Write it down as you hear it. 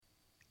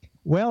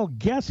Well,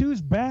 guess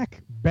who's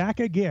back?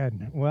 Back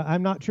again. Well,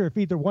 I'm not sure if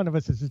either one of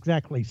us is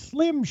exactly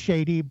Slim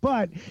Shady,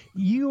 but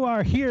you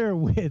are here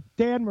with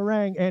Dan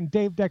Morang and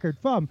Dave Deckard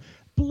from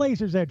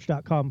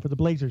BlazersEdge.com for the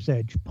Blazers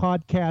Edge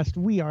podcast.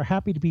 We are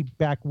happy to be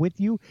back with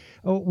you.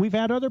 We've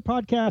had other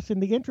podcasts in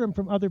the interim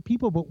from other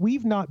people, but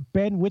we've not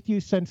been with you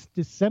since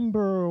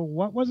December.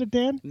 What was it,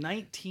 Dan?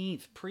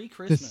 19th,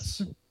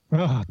 pre-Christmas.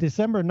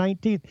 December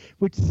 19th,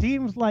 which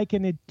seems like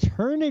an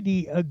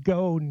eternity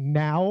ago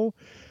now.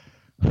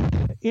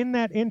 In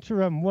that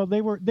interim, well, they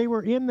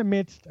were in the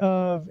midst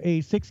of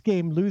a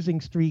 6-game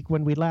losing streak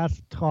when we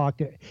last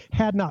talked. It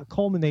had not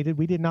culminated.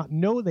 We did not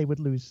know they would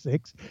lose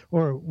 6,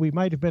 or we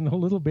might have been a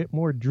little bit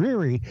more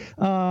dreary.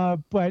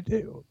 But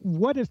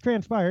what has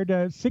transpired?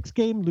 A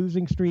 6-game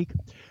losing streak,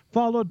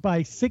 followed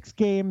by 6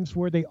 games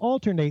where they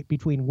alternate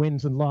between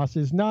wins and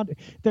losses.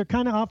 They're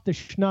kind of off the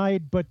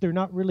schneid, but they're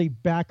not really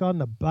back on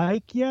the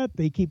bike yet.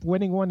 They keep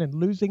winning one and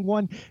losing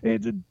one.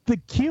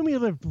 The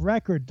cumulative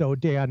record, though,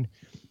 Dan,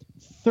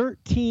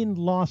 13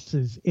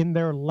 losses in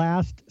their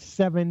last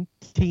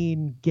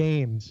 17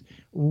 games.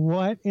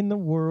 What in the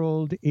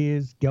world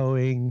is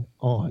going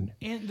on?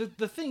 And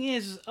the thing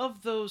is,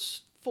 of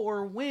those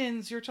 4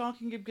 wins, you're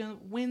talking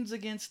about wins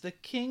against the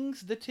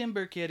Kings, the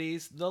Timber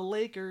Kitties, the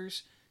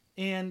Lakers,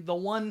 and the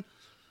one,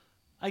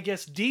 I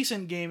guess,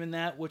 decent game in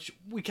that, which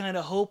we kind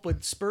of hope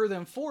would spur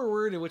them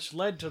forward, which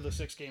led to the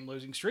 6-game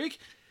losing streak,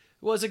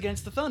 was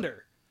against the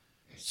Thunder.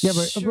 Yeah,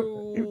 but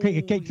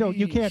okay. So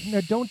you can't.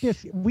 Don't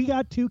we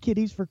got 2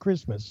 kitties for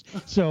Christmas.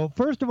 So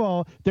first of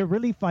all, they're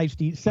really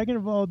feisty. Second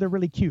of all, they're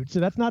really cute. So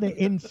that's not an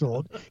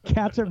insult.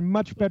 Cats are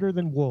much better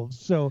than wolves.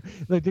 So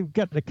they've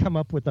got to come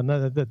up with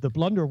another. The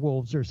Blunder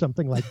Wolves or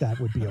something like that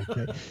would be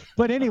okay.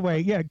 But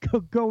anyway, yeah,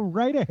 go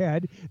right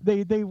ahead.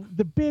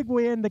 The big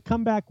win, the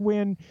comeback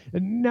win.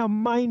 Now,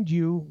 mind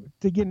you,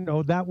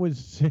 that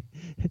was.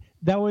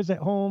 That was at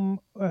home,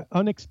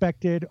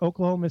 unexpected,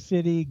 Oklahoma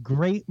City,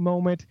 great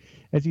moment.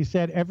 As you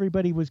said,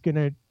 everybody was going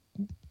to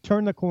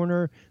turn the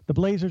corner. The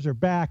Blazers are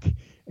back,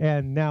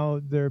 and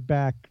now they're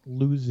back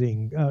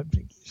losing.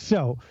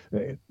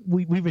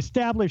 We've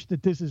established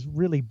that this is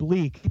really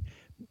bleak.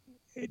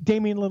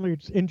 Damian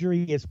Lillard's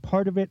injury is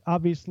part of it,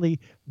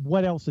 obviously.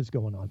 What else is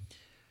going on?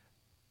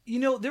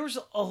 There was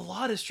a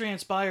lot has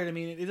transpired. I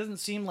mean, it doesn't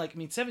seem like,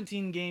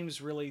 17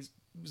 games really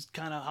was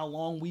kind of how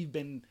long we've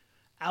been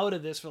out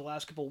of this for the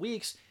last couple of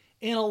weeks,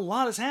 and a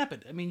lot has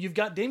happened. I mean, you've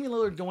got Damian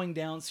Lillard going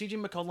down,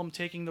 CJ McCollum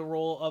taking the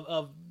role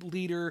of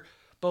leader,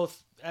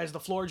 both as the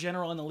floor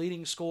general and the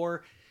leading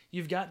scorer.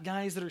 You've got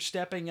guys that are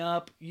stepping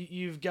up.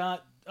 You've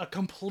got a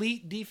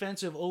complete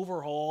defensive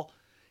overhaul,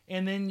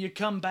 and then you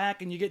come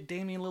back and you get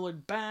Damian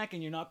Lillard back,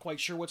 and you're not quite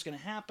sure what's going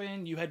to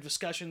happen. You had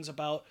discussions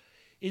about,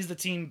 is the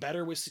team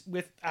better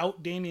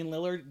without Damian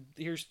Lillard?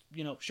 Here's,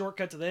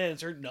 shortcut to the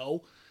answer,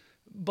 no.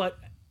 But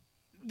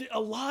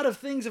a lot of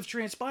things have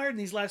transpired in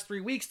these last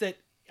 3 weeks that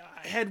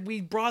had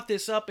we brought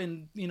this up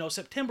in,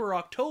 September,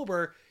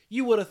 October,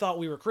 you would have thought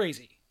we were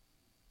crazy.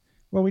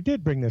 Well, we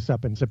did bring this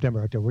up in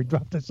September, October. We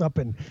dropped this up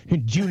in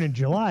June and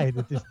July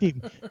that this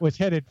team was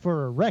headed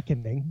for a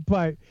reckoning.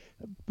 But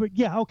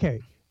yeah, okay.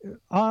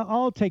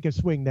 I'll take a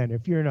swing then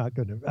if you're not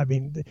going to. I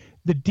mean,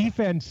 the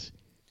defense,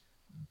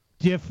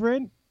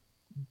 different,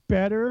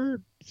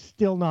 better,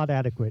 still not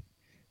adequate.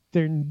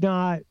 They're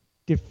not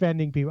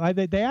defending people.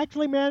 They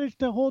actually managed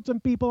to hold some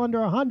people under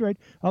 100.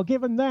 I'll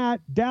give them that.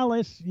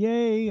 Dallas,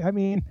 yay. I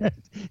mean,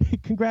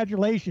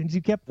 congratulations.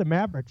 You kept the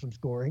Mavericks from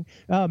scoring.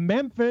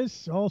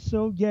 Memphis,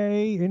 also,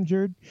 yay,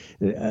 injured.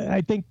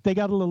 I think they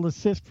got a little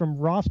assist from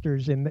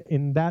rosters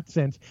in that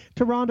sense.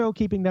 Toronto,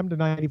 keeping them to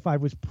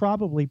 95 was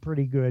probably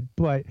pretty good,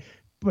 but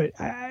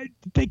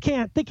they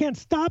can't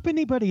stop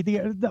anybody.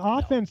 The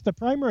offense, the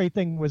primary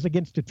thing was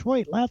against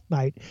Detroit last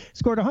night.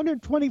 Scored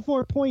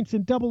 124 points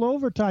in double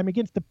overtime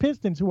against the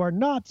Pistons, who are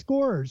not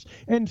scorers,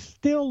 and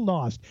still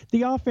lost.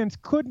 The offense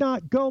could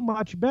not go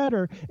much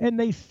better, and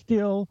they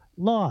still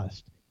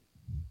lost.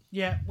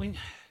 Yeah,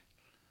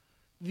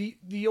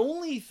 the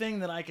only thing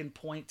that I can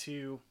point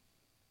to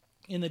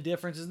in the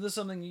difference, and this is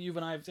something you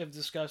and I have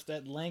discussed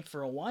at length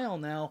for a while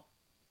now,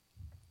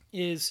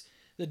 is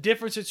the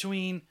difference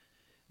between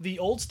the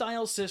old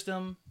style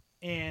system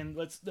and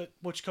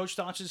which Coach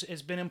Stotch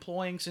has been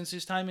employing since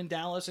his time in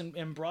Dallas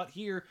and brought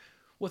here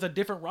with a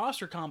different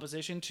roster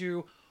composition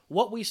to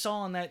what we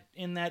saw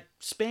in that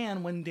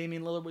span when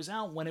Damian Lillard was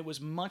out, when it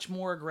was much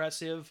more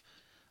aggressive.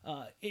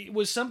 It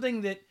was something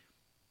that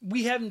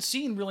we haven't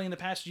seen really in the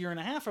past year and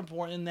a half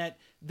in that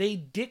they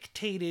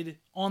dictated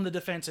on the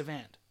defensive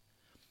end.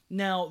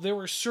 Now, there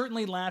were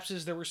certainly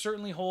lapses, there were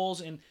certainly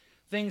holes, and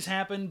things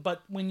happen,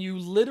 but when you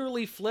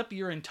literally flip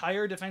your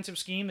entire defensive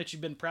scheme that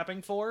you've been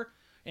prepping for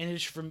and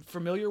is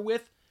familiar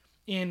with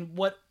in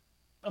what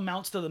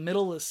amounts to the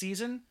middle of the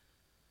season,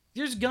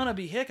 there's gonna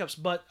be hiccups,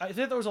 but I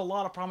think there was a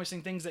lot of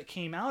promising things that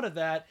came out of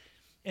that,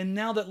 and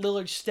now that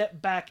Lillard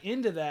stepped back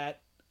into that,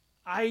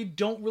 I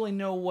don't really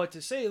know what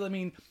to say. I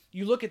mean,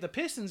 you look at the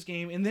Pistons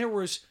game, and there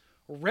was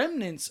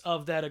remnants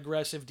of that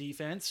aggressive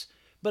defense,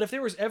 but if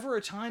there was ever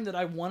a time that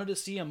I wanted to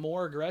see a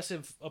more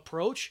aggressive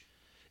approach,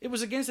 it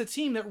was against a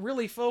team that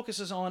really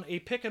focuses on a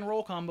pick and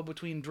roll combo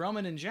between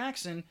Drummond and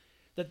Jackson.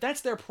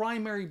 That's their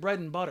primary bread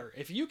and butter.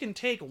 If you can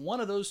take one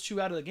of those two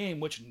out of the game,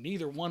 which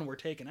neither one were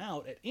taken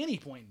out at any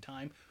point in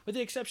time, with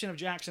the exception of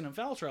Jackson and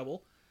foul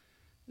trouble,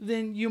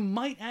 then you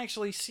might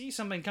actually see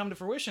something come to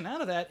fruition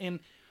out of that. And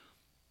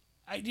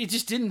it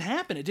just didn't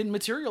happen. It didn't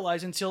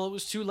materialize until it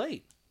was too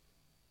late.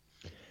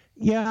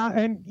 Yeah,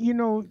 and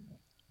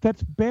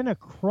that's been a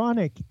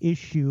chronic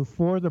issue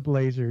for the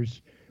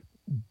Blazers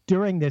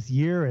during this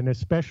year and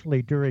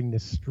especially during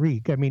this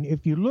streak. I mean,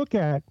 if you look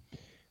at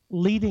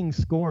leading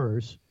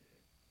scorers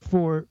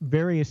for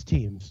various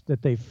teams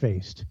that they've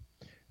faced,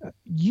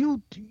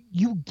 you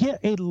get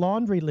a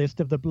laundry list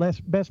of the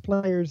best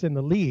players in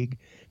the league,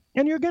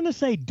 and you're going to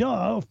say,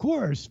 duh, of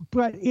course,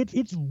 but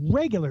it's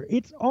regular.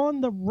 It's on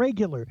the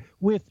regular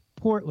with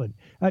Portland.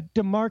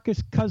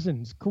 DeMarcus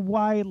Cousins,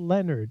 Kawhi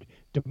Leonard,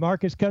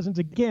 DeMarcus Cousins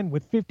again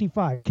with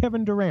 55,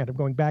 Kevin Durant, I'm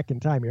going back in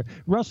time here,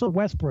 Russell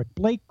Westbrook,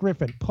 Blake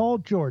Griffin, Paul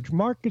George,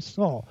 Marc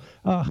Gasol,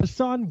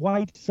 Hassan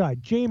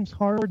Whiteside, James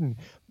Harden.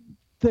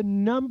 The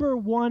number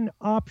one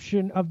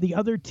option of the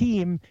other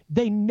team,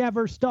 they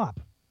never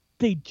stop.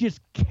 They just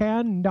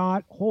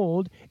cannot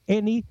hold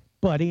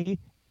anybody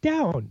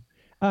down.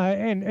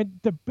 And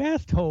the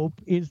best hope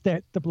is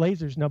that the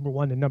Blazers' number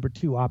one and number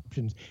two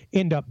options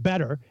end up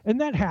better. And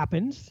that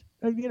happens,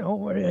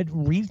 a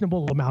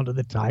reasonable amount of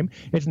the time.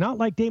 It's not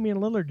like Damian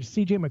Lillard,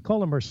 CJ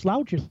McCollum are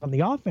slouches on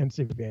the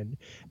offensive end,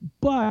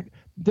 but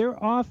their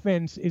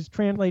offense is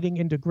translating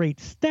into great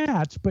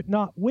stats, but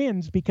not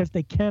wins because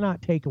they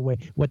cannot take away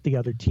what the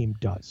other team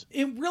does.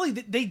 It really,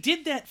 they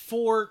did that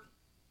for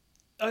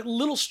a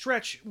little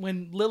stretch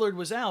when Lillard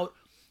was out.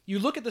 You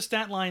look at the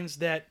stat lines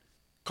that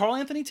Karl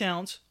Anthony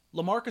Towns,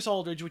 LaMarcus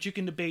Aldridge, which you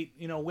can debate,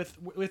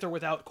 with or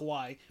without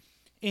Kawhi,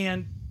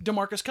 and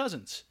DeMarcus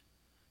Cousins.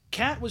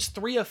 Cat was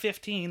 3 of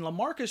 15.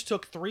 LaMarcus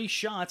took 3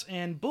 shots,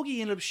 and Boogie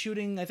ended up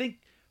shooting, I think,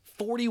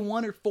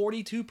 41 or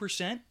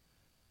 42%.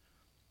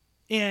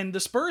 And the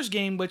Spurs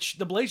game, which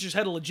the Blazers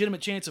had a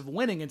legitimate chance of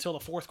winning until the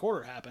fourth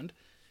quarter happened,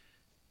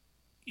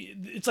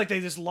 it's like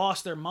they just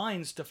lost their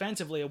minds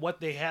defensively of what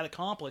they had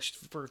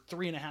accomplished for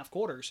 3.5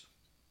 quarters.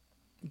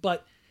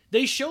 But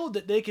they showed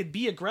that they could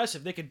be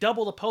aggressive. They could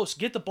double the post,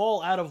 get the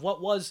ball out of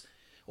what was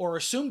or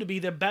assumed to be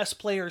the best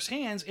player's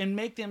hands and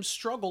make them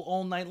struggle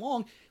all night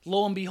long.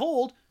 Lo and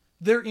behold,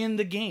 they're in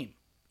the game.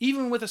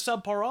 Even with a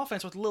subpar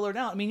offense with Lillard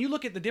out. I mean, you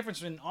look at the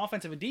difference in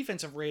offensive and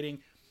defensive rating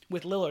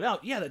with Lillard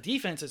out. Yeah, the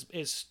defense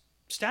is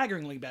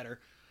staggeringly better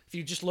if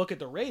you just look at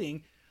the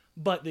rating,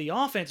 but the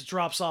offense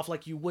drops off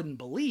like you wouldn't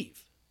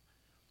believe.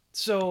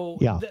 So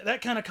yeah.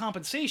 That kind of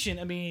compensation,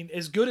 I mean,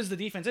 as good as the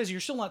defense is,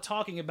 you're still not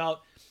talking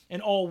about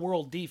an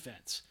all-world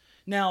defense.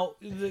 Now,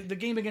 the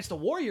game against the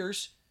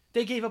Warriors,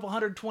 they gave up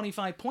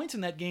 125 points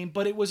in that game,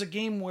 but it was a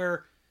game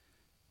where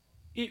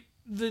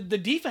the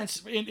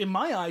defense, in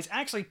my eyes,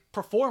 actually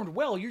performed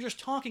well. You're just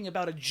talking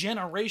about a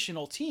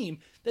generational team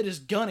that is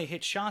going to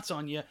hit shots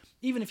on you,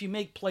 even if you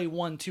make play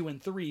 1, 2,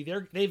 and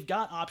 3. They've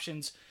got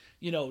options,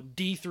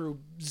 D through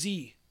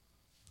Z.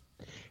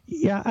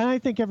 Yeah, and I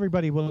think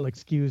everybody will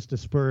excuse the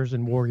Spurs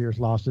and Warriors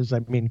losses. I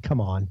mean, come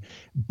on.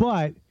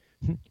 But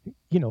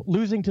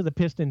losing to the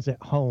Pistons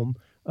at home,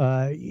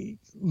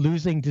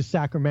 losing to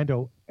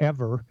Sacramento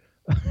ever,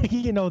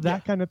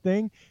 that kind of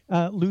thing,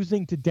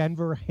 losing to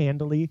Denver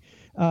handily,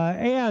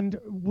 and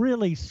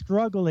really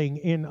struggling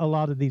in a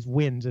lot of these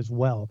wins as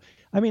well.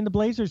 I mean, the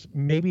Blazers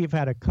maybe have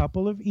had a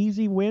couple of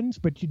easy wins,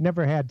 but you've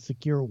never had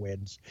secure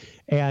wins.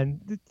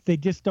 And they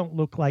just don't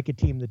look like a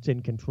team that's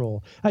in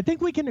control. I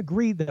think we can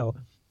agree, though,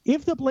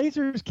 if the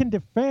Blazers can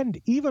defend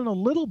even a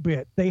little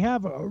bit, they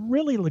have a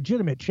really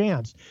legitimate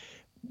chance.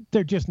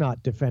 They're just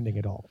not defending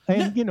at all.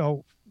 And,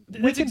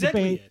 we can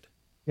debate.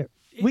 Yeah,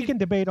 we can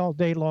debate all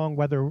day long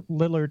whether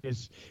Lillard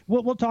is.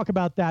 We'll talk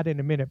about that in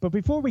a minute. But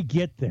before we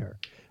get there,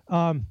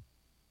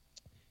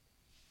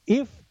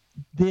 if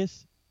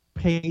this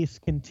pace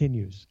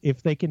continues,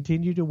 if they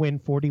continue to win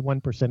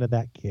 41%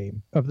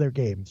 of their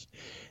games,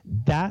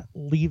 that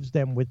leaves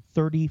them with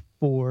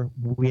 34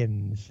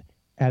 wins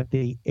at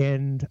the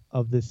end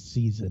of the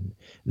season.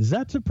 Does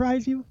that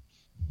surprise you?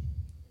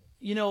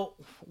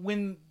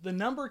 When the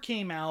number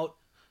came out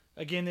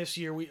again this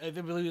year, I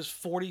believe it was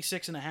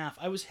 46.5.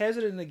 I was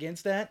hesitant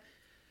against that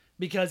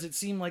because it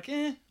seemed like,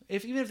 even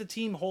if the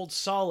team holds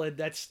solid,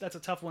 that's a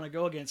tough one to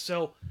go against.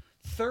 So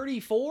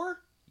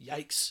 34,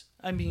 yikes!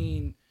 I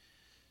mean,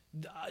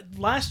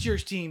 last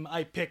year's team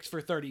I picked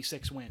for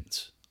 36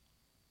 wins.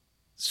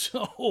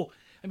 So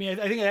I mean,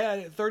 I think I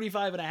had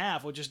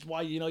 35.5, which is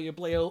why you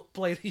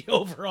play the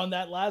over on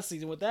that last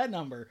season with that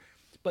number.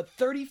 But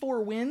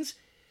 34 wins.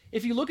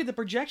 If you look at the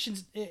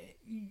projections,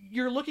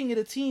 you're looking at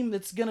a team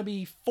that's going to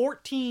be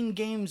 14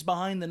 games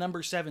behind the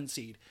number 7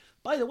 seed.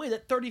 By the way,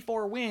 that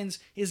 34 wins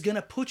is going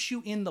to put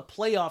you in the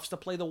playoffs to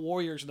play the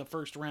Warriors in the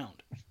first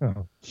round.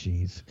 Oh,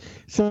 jeez.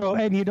 So,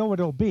 and you know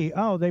what it'll be?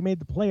 Oh, they made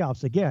the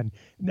playoffs again.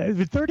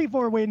 With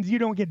 34 wins, you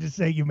don't get to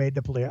say you made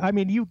the playoffs. I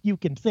mean, you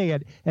can say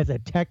it as a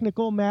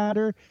technical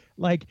matter.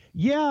 Like,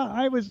 yeah,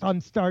 I was on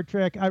Star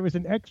Trek. I was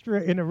an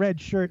extra in a red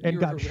shirt and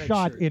got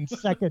shot in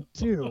second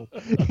 2.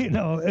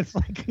 It's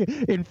like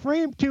in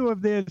frame 2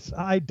 of this,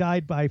 I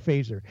died by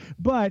phaser.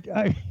 But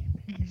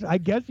I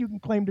guess you can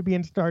claim to be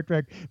in Star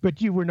Trek,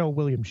 but you were no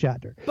William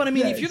Shatner. But I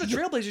mean, if you're the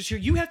Trailblazers here,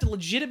 you have to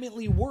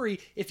legitimately worry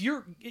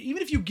even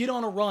if you get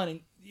on a run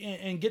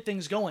and get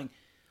things going.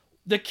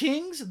 The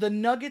Kings, the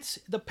Nuggets,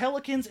 the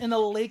Pelicans, and the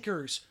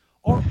Lakers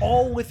are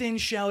all within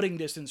shouting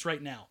distance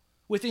right now,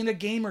 within a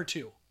game or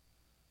two.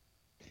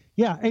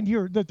 Yeah, and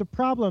the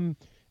problem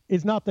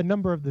is not the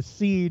number of the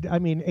seed. I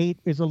mean, 8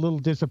 is a little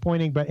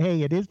disappointing, but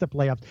hey, it is the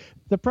playoffs.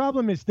 The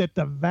problem is that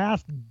the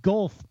vast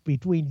gulf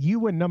between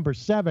you and number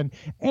 7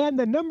 and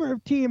the number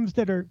of teams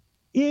that are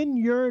in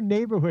your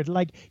neighborhood,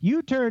 like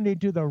you turned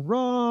into the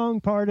wrong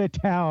part of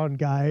town,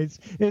 guys.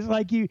 It's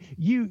like you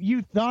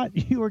thought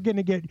you were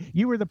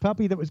the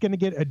puppy that was going to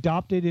get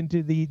adopted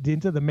into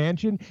the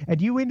mansion, and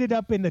you ended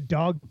up in the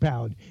dog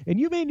pound. And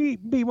you may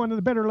be one of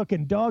the better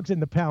looking dogs in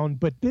the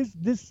pound, but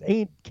this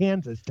ain't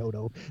Kansas,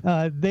 Toto.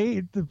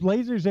 The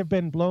Blazers have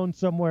been blown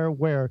somewhere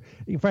where,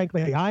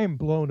 frankly, I am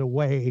blown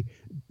away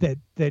that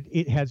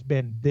it has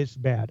been this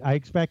bad. I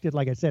expected,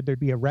 like I said, there'd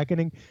be a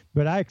reckoning,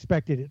 but I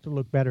expected it to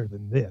look better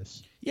than this.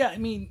 Yeah, I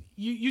mean,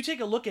 you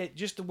take a look at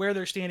just where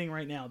they're standing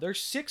right now. They're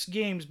 6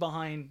 games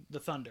behind the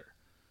Thunder.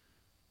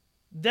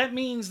 That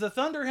means the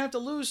Thunder have to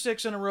lose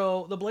 6 in a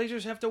row. The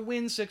Blazers have to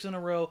win 6 in a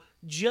row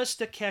just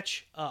to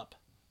catch up.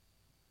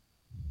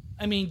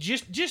 I mean,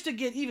 just to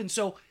get even.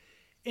 So,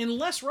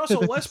 unless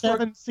Russell Westbrook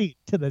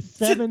to the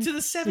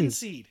 7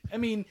 seed. I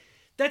mean,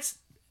 that's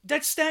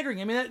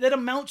staggering. I mean, that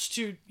amounts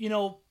to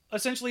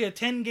essentially a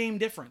 10-game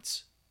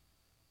difference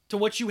to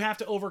what you have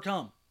to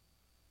overcome.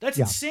 That's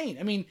insane.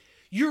 I mean,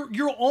 you're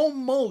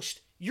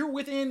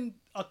within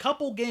a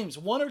couple games,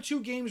 1 or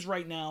 2 games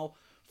right now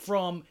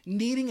from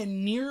needing a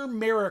near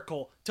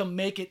miracle to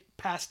make it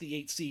past the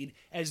 8 seed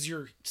as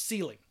your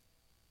ceiling.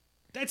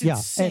 That's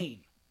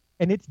insane.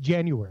 And it's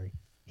January.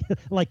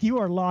 Like, you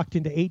are locked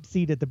into 8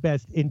 seed at the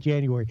best in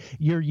January.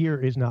 Your year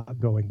is not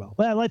going well.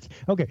 Well,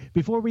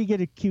 before we get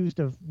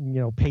accused of,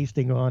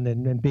 pasting on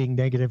and being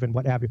negative and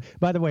what have you.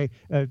 By the way,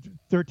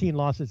 13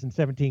 losses in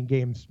 17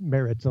 games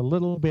merits a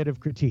little bit of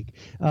critique.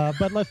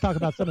 But let's talk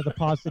about some of the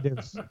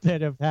positives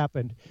that have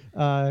happened.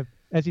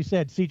 As you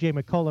said, C.J.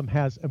 McCollum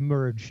has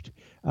emerged.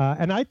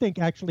 And I think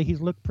actually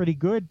he's looked pretty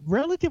good,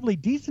 relatively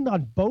decent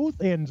on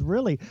both ends,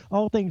 really,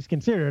 all things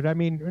considered. I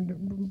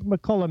mean,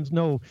 McCollum's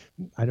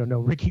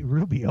Ricky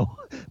Rubio,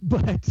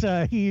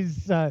 but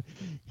he's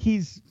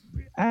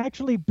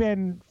actually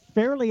been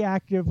fairly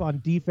active on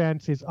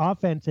defense. His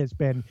offense has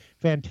been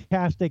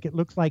fantastic. It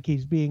looks like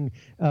he's being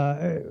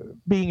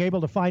able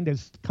to find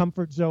his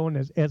comfort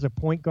zone as a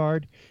point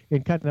guard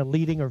in kind of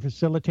leading or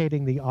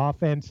facilitating the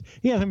offense.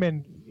 He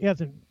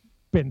hasn't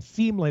been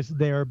seamless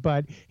there,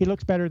 but he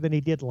looks better than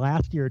he did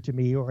last year to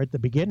me, or at the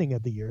beginning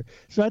of the year.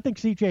 So I think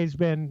CJ's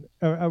been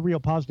a real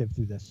positive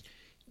through this.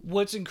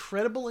 What's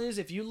incredible is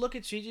if you look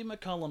at CJ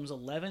McCollum's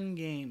 11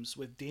 games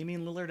with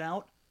Damian Lillard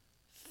out,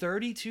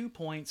 32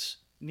 points,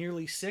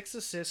 nearly 6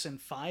 assists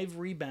and 5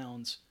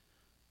 rebounds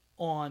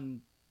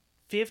on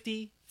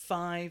 55%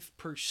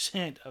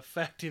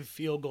 effective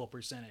field goal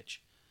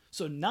percentage.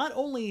 So not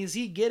only is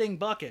he getting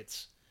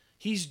buckets,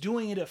 he's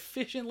doing it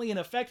efficiently and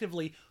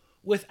effectively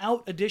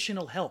without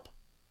additional help.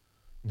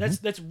 That's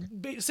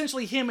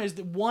essentially him as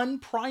the one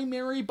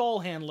primary ball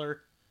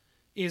handler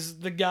is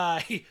the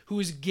guy who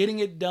is getting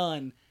it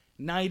done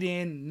night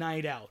in,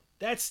 night out.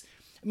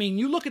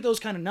 You look at those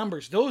kind of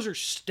numbers, those are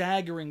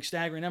staggering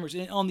numbers.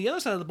 And on the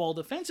other side of the ball,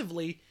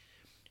 defensively,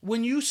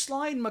 when you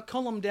slide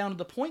McCollum down to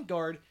the point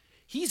guard,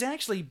 he's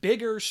actually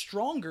bigger,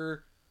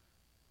 stronger,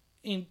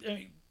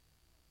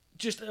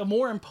 just a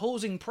more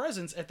imposing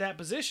presence at that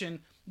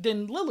position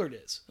than Lillard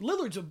is.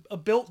 Lillard's a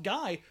built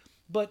guy,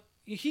 but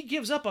he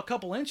gives up a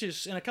couple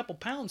inches and a couple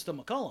pounds to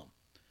McCollum.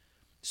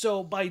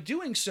 So by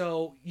doing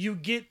so, you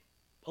get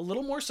a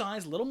little more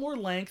size, a little more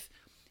length,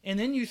 and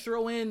then you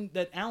throw in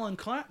that Alan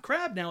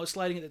Crabb now is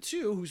sliding at the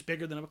 2, who's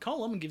bigger than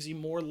McCollum and gives you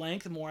more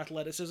length, more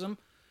athleticism,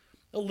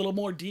 a little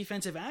more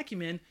defensive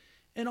acumen,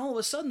 and all of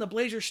a sudden the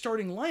Blazers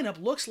starting lineup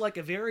looks like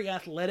a very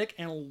athletic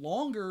and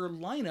longer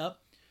lineup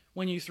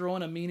when you throw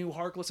in Aminu,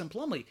 Harkless, and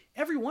Plumlee.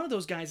 Every one of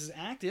those guys is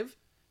active.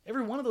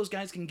 Every one of those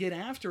guys can get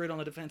after it on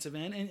the defensive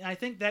end, and I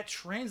think that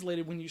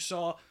translated when you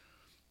saw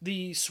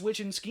the switch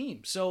in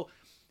scheme. So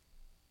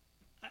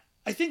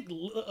I think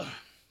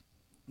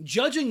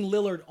judging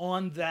Lillard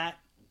on that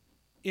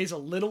is a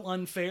little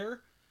unfair,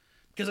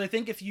 because I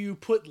think if you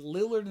put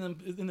Lillard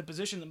in the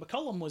position that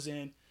McCollum was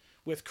in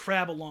with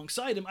Crabb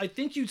alongside him, I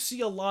think you'd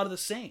see a lot of the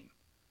same.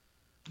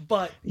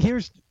 But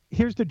here's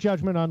the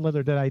judgment on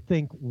Lillard that I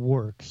think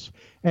works.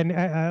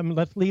 And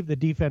let's leave the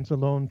defense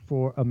alone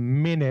for a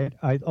minute,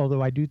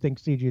 although I do think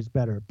CJ is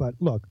better. But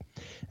look,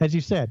 as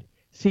you said,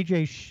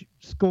 CJ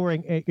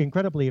scoring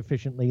incredibly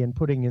efficiently and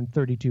putting in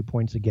 32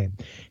 points a game.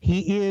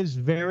 He is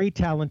very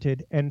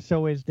talented, and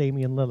so is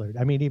Damian Lillard.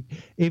 I mean,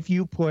 if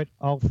you put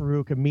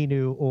Al-Farouq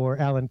Aminu or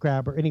Alan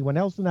Crabb or anyone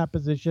else in that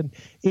position,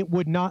 it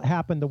would not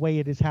happen the way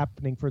it is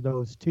happening for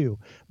those two.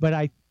 But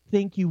I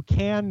think you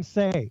can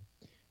say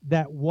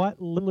that what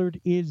Lillard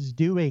is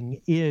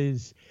doing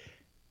is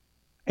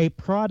a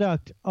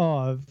product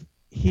of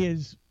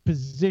his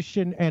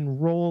position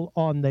and role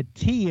on the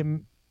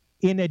team,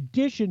 in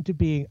addition to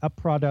being a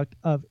product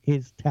of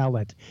his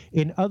talent.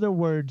 In other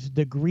words,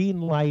 the green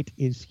light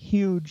is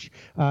huge.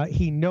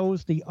 He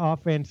knows the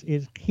offense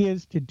is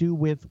his to do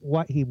with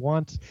what he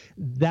wants.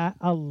 That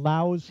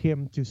allows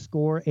him to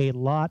score a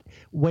lot.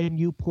 When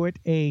you put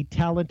a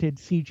talented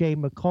CJ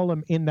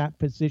McCollum in that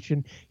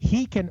position,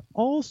 he can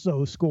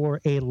also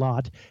score a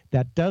lot.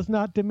 That does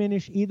not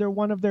diminish either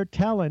one of their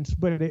talents,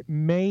 but it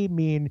may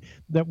mean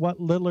that what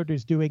Lillard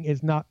is doing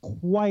is not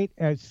quite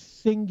as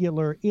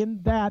singular in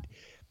that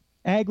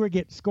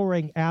aggregate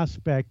scoring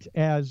aspect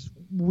as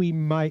we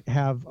might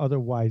have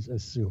otherwise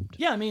assumed.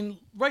 Yeah, I mean,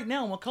 right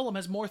now McCollum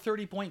has more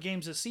 30-point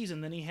games this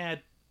season than he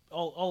had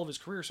all of his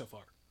career so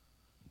far.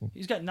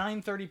 He's got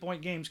 9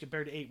 30-point games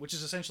compared to 8, which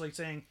is essentially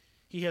saying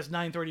he has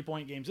 9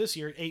 30-point games this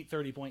year, 8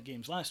 30-point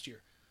games last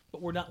year.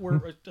 But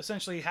we're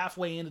essentially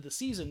halfway into the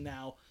season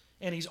now,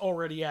 and he's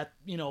already at,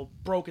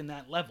 broken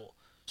that level.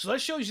 So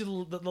that shows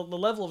you the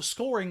level of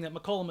scoring that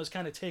McCollum has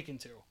kind of taken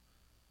to.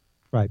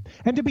 Right.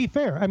 And to be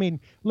fair, I mean,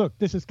 look,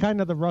 this is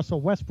kind of the Russell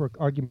Westbrook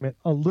argument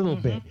a little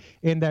bit,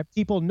 in that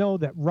people know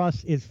that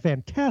Russ is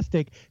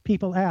fantastic.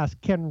 People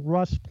ask, can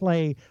Russ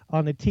play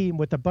on a team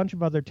with a bunch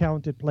of other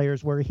talented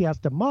players where he has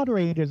to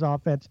moderate his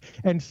offense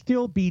and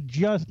still be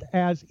just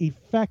as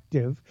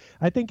effective?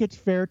 I think it's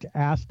fair to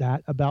ask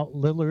that about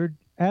Lillard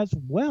as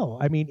well.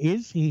 I mean,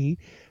 is he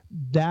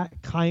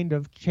that kind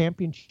of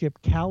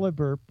championship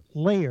caliber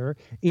player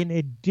in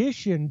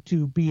addition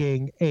to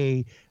being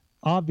a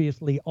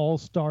obviously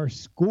all-star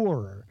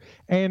scorer?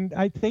 And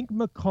I think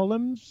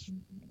McCollum's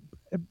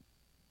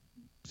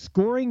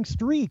scoring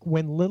streak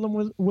when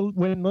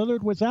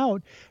Lillard was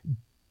out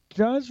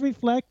does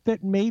reflect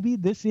that maybe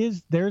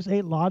there's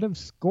a lot of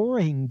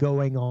scoring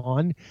going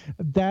on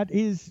that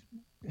is,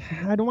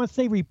 I don't want to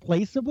say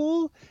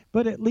replaceable,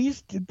 but at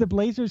least the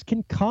Blazers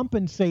can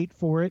compensate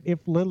for it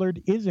if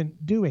Lillard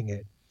isn't doing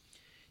it.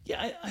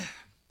 Yeah,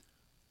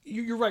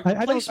 you're right.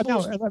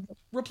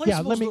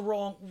 Replaceable is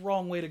the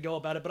wrong way to go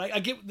about it, but I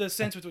get the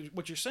sense with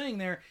what you're saying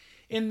there,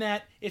 in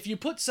that if you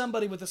put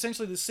somebody with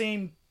essentially the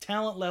same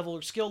talent level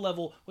or skill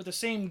level with the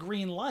same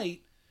green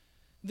light,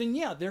 then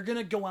yeah, they're going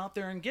to go out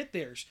there and get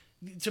theirs.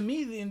 To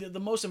me, the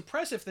most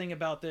impressive thing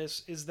about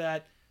this is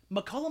that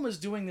McCollum was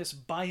doing this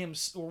by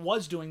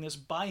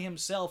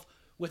himself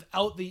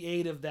without the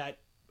aid of that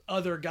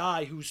other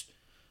guy who's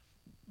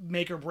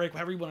make or break,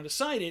 however you want to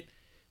decide it,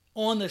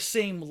 on the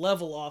same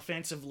level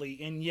offensively,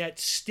 and yet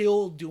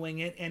still doing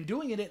it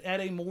at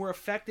a more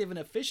effective and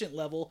efficient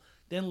level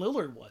than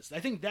Lillard was. I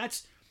think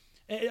that's,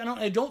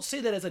 I don't say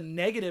that as a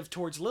negative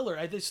towards Lillard.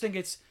 I just think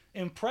it's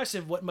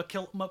impressive what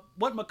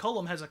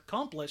McCollum has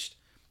accomplished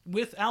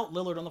without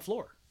Lillard on the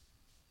floor.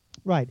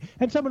 Right.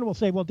 And someone will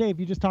say, well, Dave,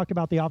 you just talked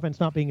about the offense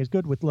not being as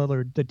good with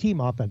Lillard, the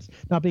team offense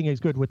not being as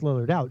good with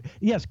Lillard out.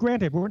 Yes,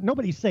 granted,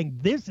 nobody's saying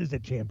this is a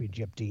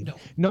championship team. No.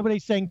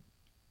 Nobody's saying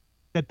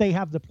that they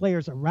have the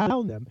players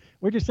around them.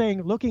 We're just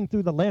saying, looking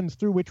through the lens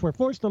through which we're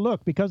forced to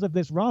look because of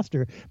this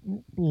roster,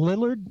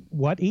 Lillard,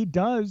 what he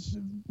does,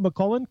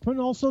 McCollum can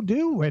also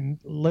do.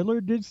 And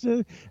Lillard is,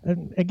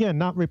 again,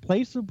 not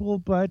replaceable,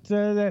 but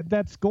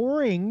that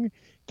scoring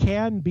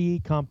can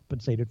be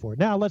compensated for.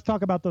 Now, let's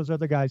talk about those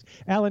other guys.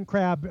 Alan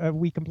Crabb,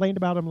 we complained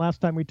about him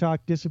last time we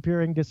talked,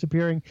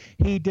 disappearing.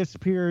 He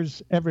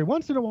disappears every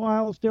once in a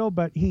while still,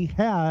 but he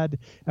had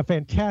a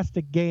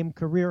fantastic game,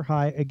 career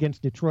high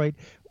against Detroit,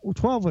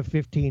 12 of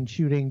 15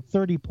 shooting,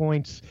 30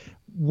 points.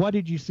 What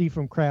did you see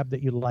from Crabb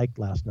that you liked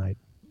last night?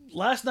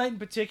 Last night in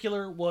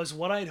particular was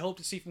what I had hoped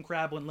to see from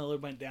Crabb when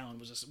Lillard went down.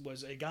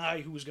 Was a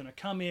guy who was going to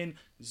come in,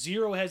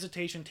 zero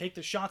hesitation, take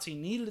the shots he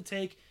needed to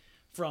take,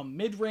 from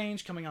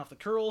mid-range, coming off the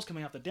curls,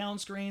 coming off the down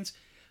screens,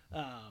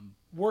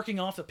 working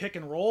off the pick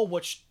and roll,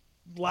 which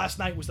last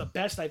night was the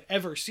best I've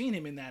ever seen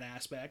him in that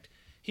aspect.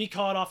 He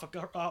caught off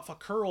a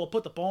curl,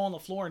 put the ball on the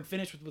floor, and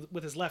finished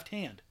with his left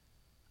hand.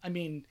 I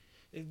mean,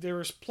 there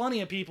was plenty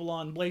of people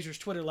on Blazers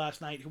Twitter last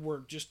night who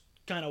were just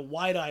kind of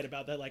wide-eyed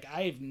about that. Like,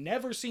 I've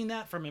never seen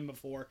that from him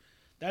before.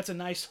 That's a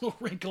nice little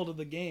wrinkle to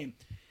the game.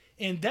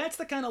 And that's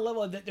the kind of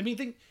level that,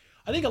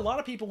 I think a lot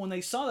of people, when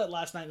they saw that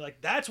last night,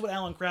 like, that's what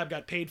Alan Crabb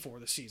got paid for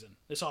this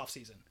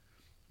offseason.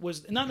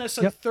 Was not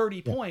necessarily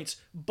 30 points,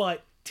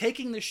 but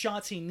taking the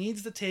shots he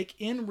needs to take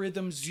in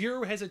rhythm,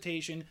 zero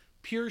hesitation,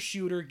 pure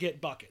shooter,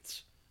 get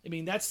buckets. I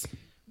mean, that's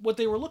what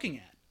they were looking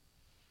at.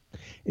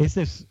 Is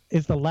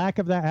the lack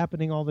of that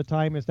happening all the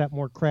time? Is that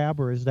more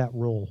Crabb, or is that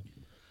role?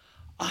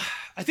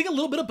 I think a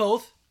little bit of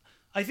both.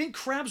 I think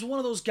Crabb's one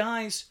of those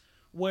guys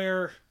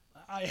where,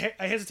 I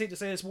hesitate to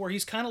say this more,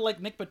 he's kind of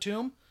like Nick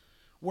Batum,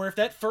 where if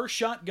that first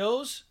shot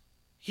goes,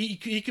 he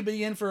could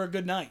be in for a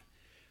good night.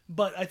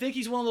 But I think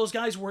he's one of those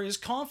guys where his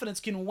confidence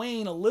can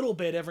wane a little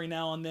bit every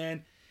now and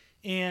then,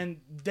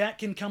 and that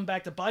can come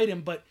back to bite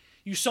him. But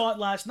you saw it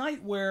last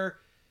night where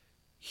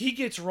he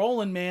gets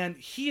rolling, man.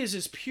 He is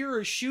as pure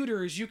a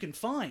shooter as you can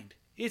find.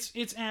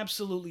 It's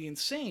absolutely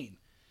insane.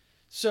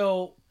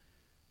 So,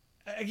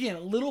 again,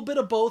 a little bit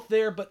of both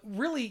there, but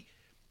really,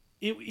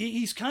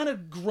 he's kind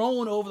of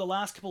grown over the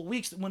last couple of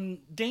weeks. When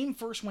Dame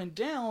first went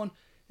down,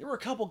 there were a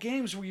couple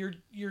games where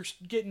you're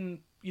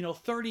getting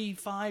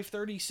 35,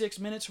 36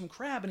 minutes from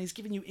Crabbe, and he's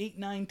giving you 8,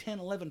 9, 10,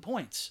 11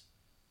 points.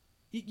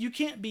 You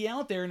can't be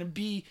out there and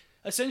be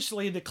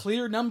essentially the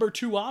clear number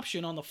 2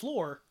 option on the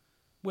floor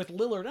with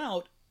Lillard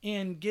out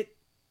and get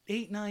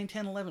 8, 9,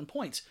 10, 11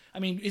 points. I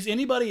mean, is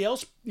anybody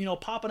else,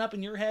 popping up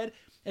in your head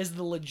as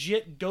the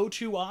legit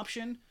go-to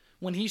option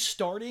when he's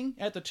starting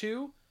at the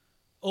 2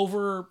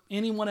 over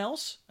anyone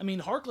else? I mean,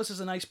 Harkless is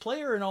a nice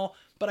player and all,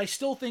 but I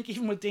still think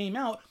even with Dame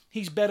out,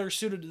 he's better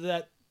suited to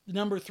that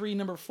number 3,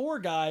 number 4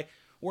 guy,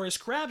 whereas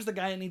Crabbe's the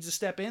guy that needs to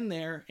step in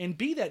there and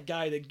be that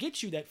guy that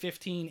gets you that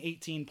 15,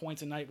 18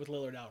 points a night with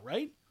Lillard out,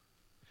 right?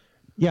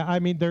 Yeah, I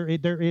mean, there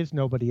is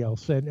nobody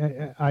else.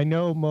 And I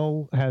know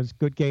Mo has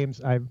good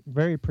games. I'm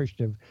very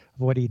appreciative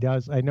of what he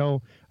does. I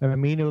know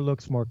Aminu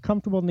looks more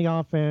comfortable in the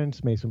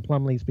offense. Mason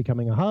Plumlee's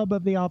becoming a hub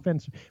of the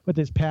offense with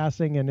his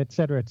passing and et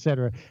cetera, et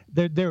cetera.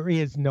 There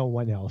is no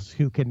one else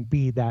who can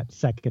be that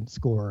second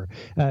scorer.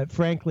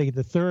 Frankly,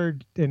 the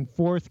third and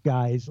fourth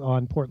guys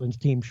on Portland's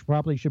team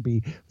probably should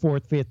be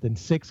fourth, fifth, and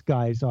sixth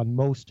guys on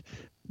most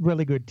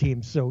really good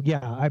teams. So yeah,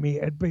 I mean,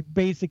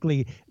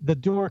 basically the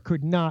door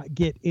could not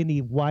get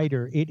any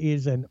wider. It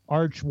is an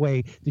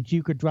archway that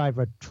you could drive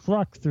a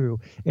truck through,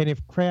 and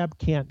if Crabbe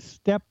can't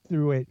step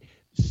through it,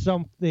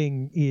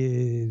 something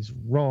is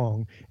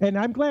wrong. And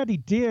I'm glad he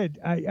did.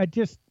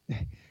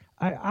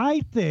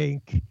 I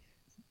think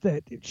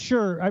that,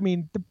 sure, I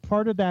mean, the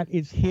part of that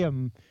is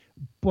him,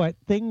 but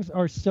things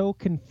are so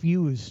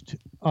confused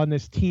on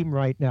this team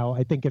right now.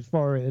 I think as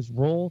far as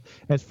role,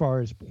 as far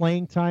as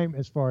playing time,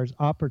 as far as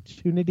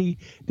opportunity,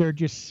 there are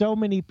just so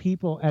many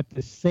people at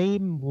the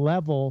same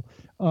level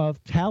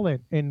of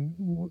talent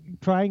and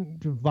trying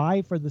to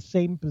vie for the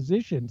same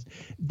positions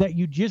that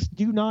you just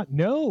do not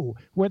know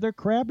whether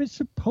Crabbe is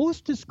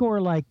supposed to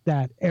score like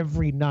that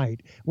every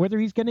night, whether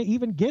he's going to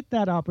even get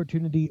that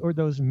opportunity or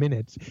those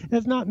minutes.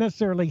 That's not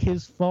necessarily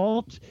his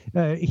fault.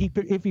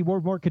 If he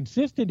were more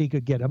consistent, he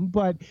could get them.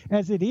 But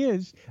as it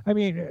is, I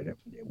mean,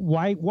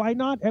 why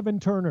not Evan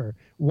Turner?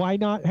 Why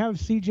not have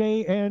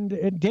CJ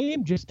and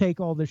Dame just take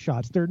all the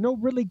shots? There are no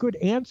really good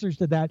answers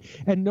to that,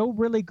 and no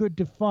really good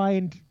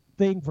defined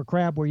thing for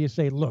Crabbe where you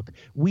say, look,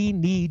 we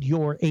need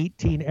your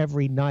 18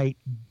 every night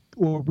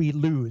or we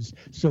lose,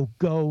 so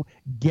go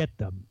get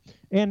them.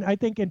 And I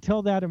think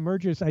until that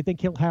emerges, I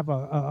think he'll have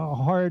a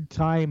hard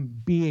time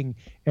being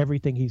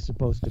everything he's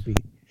supposed to be.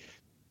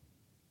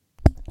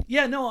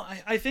 Yeah, no,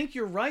 I think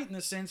you're right in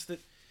the sense that,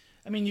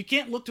 I mean, you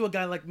can't look to a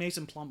guy like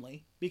Mason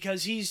Plumlee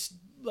because he's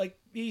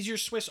your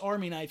Swiss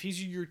Army knife.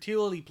 He's your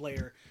utility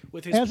player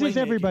with his As is playmaking.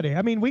 everybody.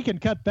 I mean, we can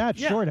cut that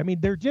short. I mean,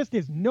 there just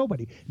is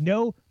nobody.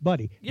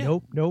 Nobody. Yeah.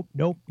 Nope.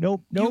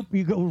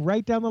 You go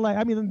right down the line.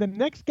 I mean, the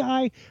next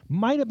guy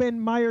might have been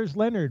Myers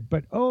Leonard,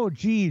 but oh,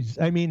 geez.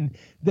 I mean,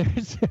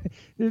 there's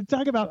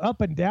talk about up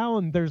and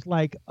down. There's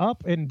like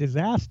up and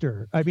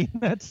disaster. I mean,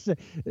 that's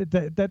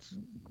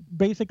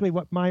basically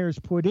what Myers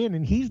put in,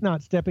 and he's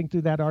not stepping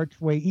through that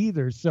archway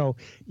either. So,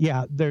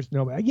 yeah, there's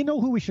nobody. You know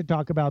who we should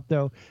talk about,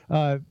 though?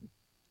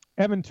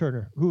 Evan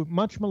Turner, who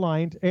much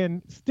maligned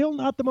and still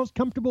not the most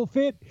comfortable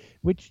fit,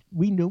 which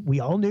we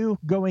all knew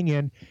going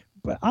in.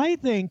 But I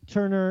think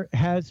Turner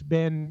has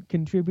been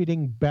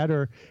contributing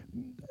better.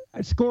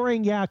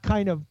 Scoring, yeah,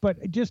 kind of,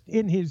 but just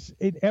in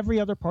every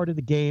other part of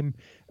the game,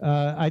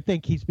 I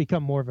think he's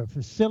become more of a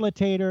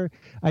facilitator.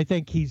 I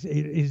think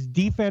his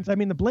defense. I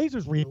mean, the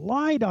Blazers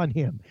relied on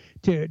him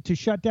to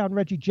shut down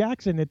Reggie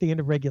Jackson at the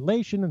end of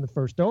regulation in the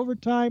first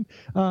overtime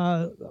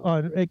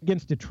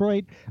against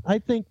Detroit. I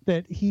think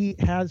that he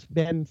has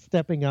been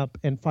stepping up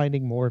and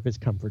finding more of his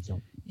comfort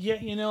zone. Yeah,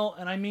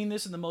 and I mean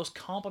this in the most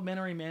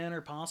complimentary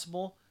manner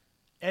possible.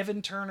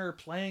 Evan Turner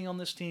playing on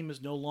this team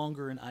is no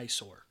longer an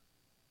eyesore.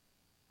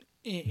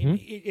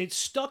 It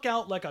stuck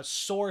out like a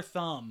sore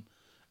thumb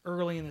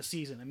early in the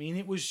season. I mean,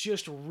 it was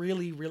just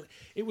really, really...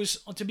 It was,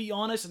 to be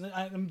honest, and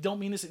I don't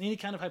mean this in any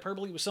kind of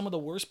hyperbole, it was some of the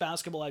worst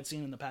basketball I'd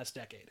seen in the past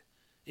decade.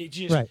 It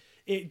just... Right.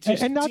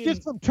 And not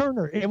just from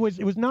Turner. It was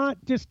not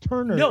just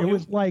Turner. No, it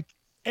was like...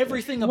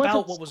 Everything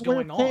about what was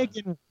going on.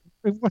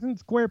 It wasn't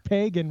square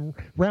peg and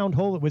round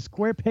hole. It was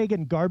square peg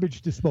and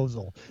garbage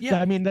disposal. Yeah.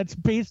 I mean, that's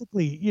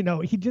basically,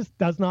 he just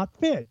does not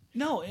fit.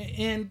 No,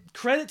 and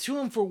credit to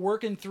him for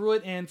working through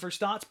it and for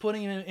Stotts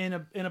putting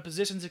him in a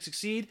position to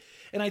succeed.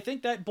 And I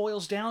think that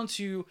boils down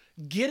to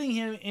getting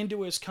him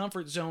into his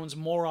comfort zones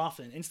more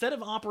often. Instead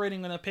of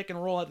operating on a pick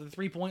and roll at the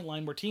 3-point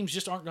line where teams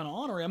just aren't going to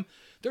honor him,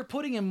 they're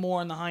putting him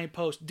more in the high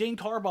post. Dane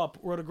Carbaugh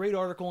wrote a great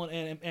article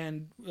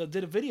and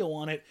did a video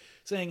on it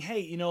saying,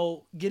 hey,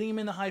 getting him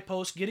in the high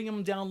post, getting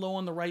him down low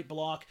on the right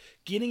block,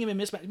 getting him in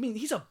mismatch. I mean,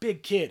 he's a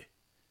big kid.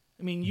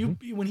 I mean,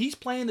 when he's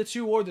playing the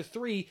 2 or the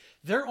 3,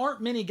 there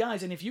aren't many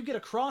guys, and if you get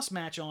a cross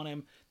match on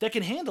him, that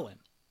can handle him.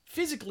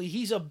 Physically,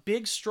 he's a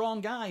big,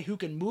 strong guy who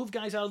can move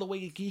guys out of the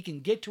way. He can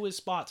get to his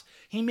spots.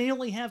 He may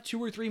only have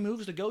 2 or 3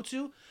 moves to go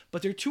to,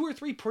 but they're 2 or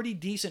 3 pretty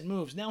decent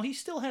moves. Now, he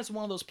still has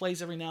one of those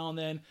plays every now and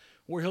then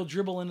where he'll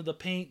dribble into the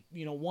paint,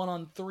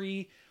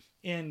 1-on-3,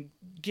 and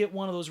get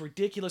one of those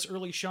ridiculous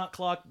early shot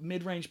clock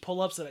mid-range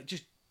pull-ups that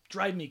just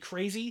drive me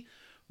crazy.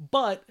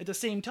 But at the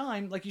same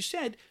time, like you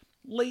said,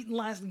 late in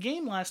last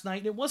game last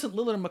night, it wasn't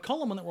Lillard and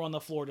McCollum that were on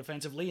the floor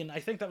defensively, and I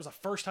think that was the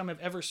first time I've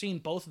ever seen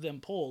both of them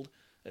pulled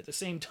at the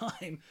same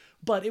time.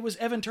 But it was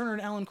Evan Turner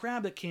and Allen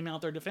Crabbe that came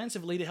out there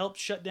defensively to help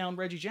shut down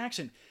Reggie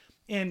Jackson.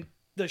 And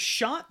the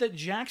shot that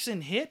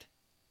Jackson hit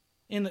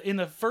in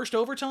the first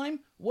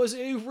overtime was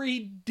a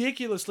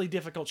ridiculously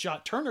difficult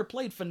shot. Turner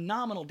played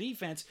phenomenal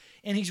defense,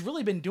 and he's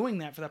really been doing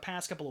that for the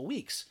past couple of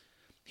weeks.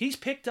 He's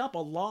picked up a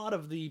lot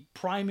of the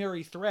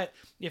primary threat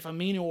if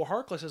Aminu or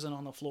Harkless isn't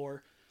on the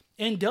floor,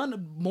 and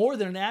done more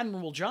than an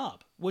admirable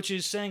job, which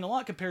is saying a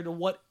lot compared to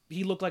what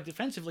he looked like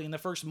defensively in the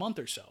first month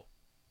or so.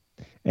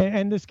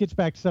 And this gets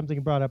back to something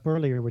you brought up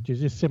earlier, which is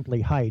just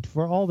simply height.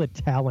 For all the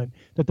talent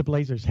that the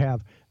Blazers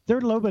have, they're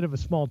a little bit of a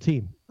small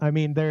team. I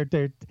mean, they're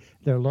a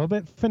little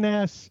bit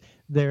finesse.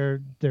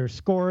 They're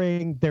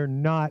scoring. They're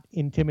not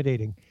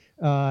intimidating.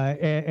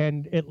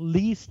 And at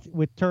least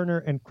with Turner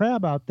and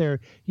Crabbe out there,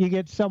 you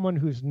get someone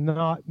who's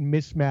not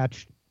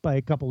mismatched by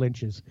a couple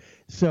inches.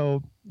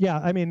 So, yeah,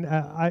 I mean,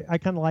 I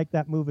kind of like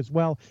that move as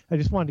well. I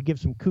just wanted to give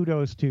some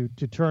kudos to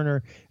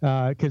Turner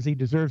because he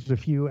deserves a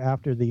few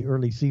after the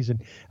early season.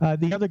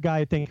 The other guy,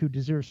 I think, who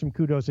deserves some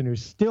kudos and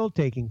who's still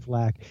taking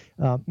flack,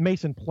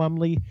 Mason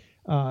Plumlee,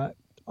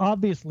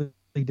 obviously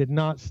did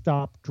not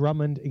stop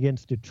Drummond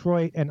against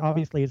Detroit and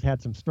obviously has had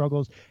some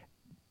struggles.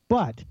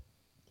 But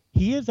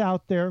he is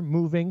out there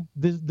moving.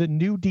 The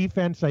new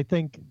defense, I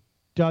think,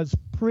 does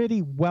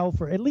pretty well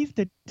for, at least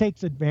it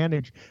takes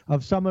advantage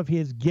of some of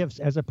his gifts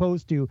as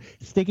opposed to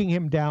sticking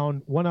him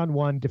down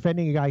one-on-one,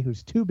 defending a guy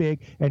who's too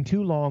big and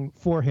too long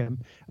for him.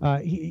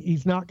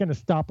 He's not going to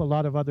stop a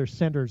lot of other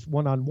centers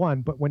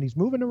one-on-one, but when he's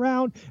moving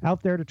around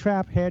out there to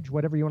trap, hedge,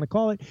 whatever you want to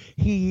call it,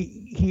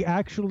 he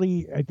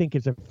actually, I think,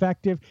 is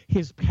effective.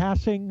 His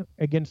passing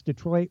against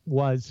Detroit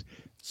was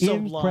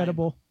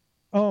incredible.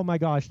 Oh my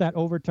gosh, that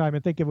overtime, I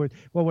think it was,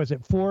 what was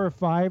it, 4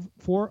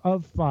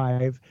 of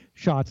 5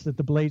 shots that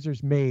the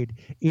Blazers made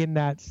in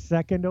that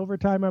second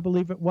overtime, I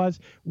believe it was,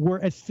 were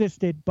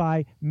assisted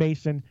by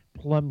Mason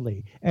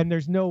Plumlee. And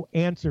there's no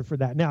answer for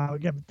that. Now,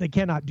 they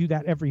cannot do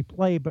that every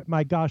play, but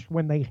my gosh,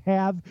 when they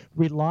have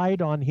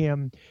relied on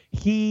him,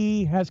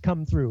 he has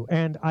come through.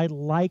 And I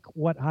like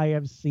what I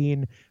have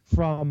seen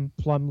from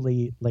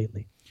Plumlee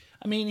lately.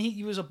 I mean,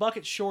 he was a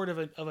bucket short of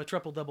a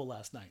triple-double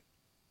last night.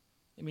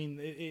 I mean,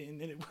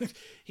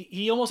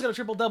 he almost got a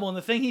triple-double, and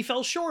the thing he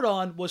fell short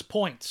on was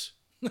points.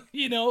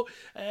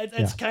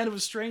 That's kind of a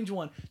strange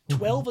one.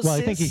 12 assists.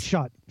 Well, I think he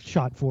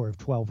shot 4 of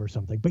 12 or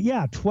something. But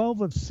yeah,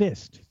 12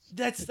 assists.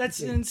 That's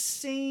an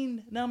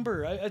insane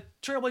number. A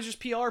Trailblazers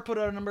PR put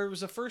out a number. It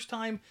was the first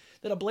time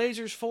that a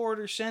Blazers forward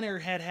or center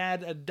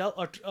had a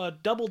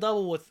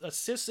double-double with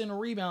assists and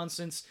rebounds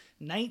since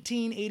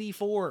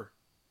 1984.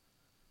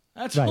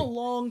 That's right. A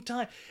long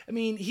time. I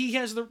mean, he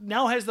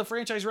now has the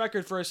franchise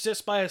record for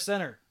assists by a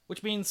center,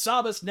 which means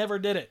Sabas never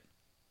did it.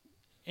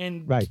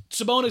 And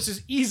Sabonis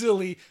is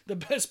easily the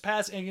best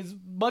passing. As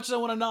much as I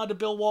want to nod to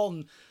Bill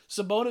Walton,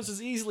 Sabonis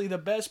is easily the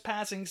best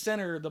passing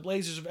center the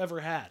Blazers have ever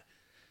had.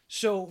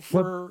 So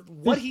for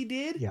what he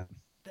did,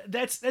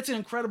 that's an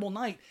incredible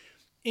night.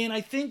 And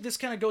I think this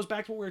kind of goes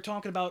back to what we were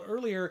talking about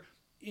earlier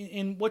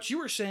in what you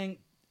were saying.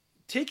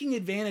 Taking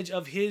advantage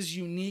of his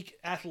unique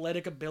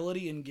athletic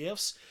ability and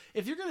gifts,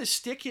 if you're going to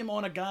stick him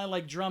on a guy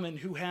like Drummond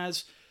who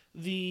has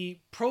the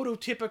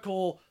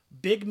prototypical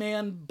big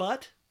man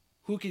butt,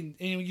 who can,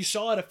 and you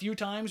saw it a few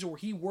times where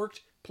he worked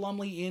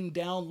Plumlee in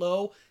down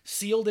low,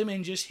 sealed him,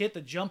 and just hit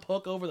the jump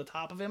hook over the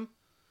top of him.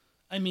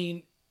 I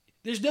mean,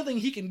 there's nothing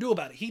he can do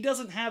about it. He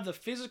doesn't have the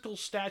physical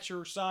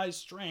stature, size,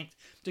 strength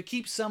to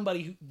keep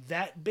somebody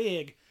that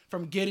big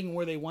from getting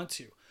where they want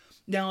to.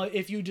 Now,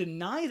 if you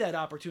deny that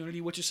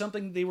opportunity, which is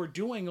something they were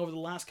doing over the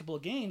last couple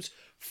of games,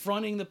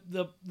 fronting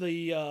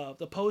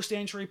the post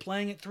entry,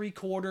 playing it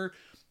 3-quarter,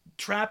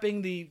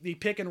 trapping the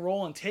pick and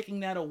roll and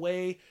taking that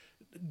away,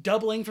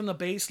 doubling from the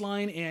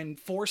baseline and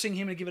forcing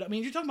him to give it up. I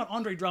mean, you're talking about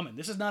Andre Drummond.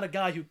 This is not a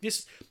guy who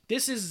this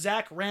is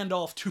Zach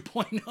Randolph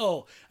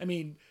 2.0. I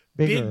mean,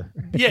 bigger.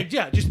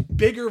 Just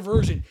bigger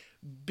version,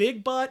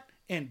 big butt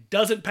and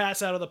doesn't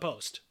pass out of the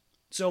post.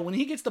 So when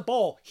he gets the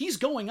ball, he's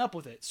going up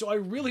with it. So I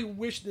really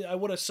wish that I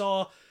would have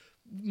saw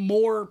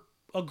more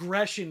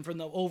aggression from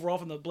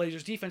the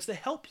Blazers defense to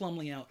help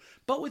Plumlee out.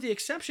 But with the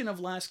exception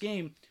of last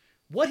game,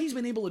 what he's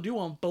been able to do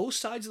on both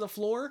sides of the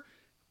floor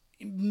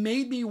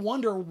made me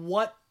wonder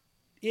what,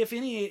 if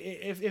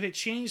it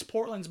changed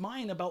Portland's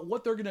mind about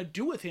what they're going to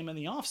do with him in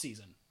the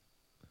offseason.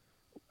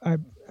 I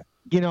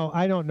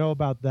don't know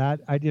about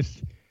that. I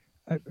just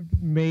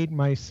made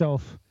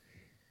myself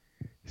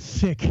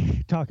sick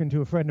talking to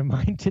a friend of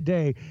mine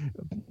today.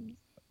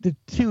 The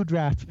 2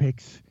 draft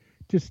picks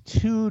just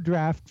two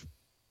draft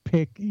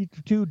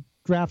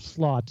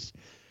slots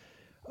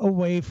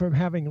away from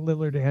having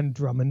Lillard and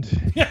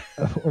Drummond,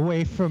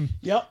 away from.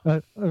 Yep.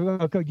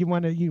 You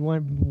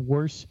want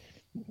worse?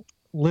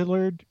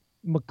 Lillard,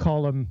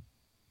 McCollum,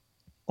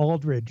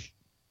 Aldridge,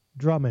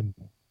 Drummond,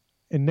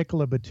 and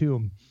Nicola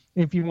Batum.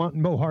 If you want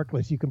Mo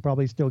Harkless, you can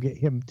probably still get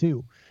him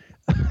too.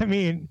 I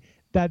mean,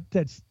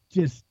 that's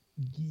just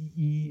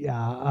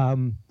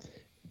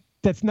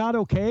that's not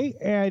okay,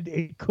 and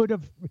it could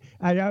have.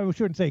 I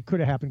shouldn't say it could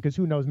have happened, because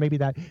who knows? Maybe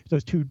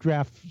those two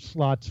draft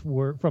slots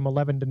were from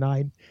 11 to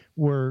 9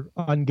 were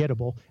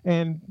ungettable,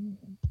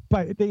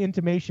 but the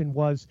intimation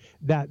was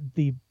that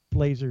the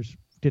Blazers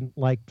didn't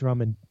like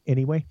Drummond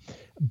anyway.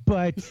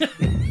 But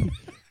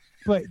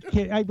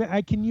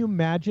can you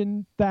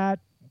imagine that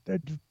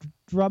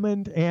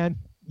Drummond and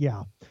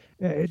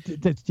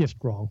that's just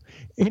wrong.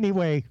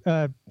 Anyway,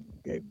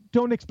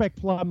 don't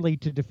expect Plumlee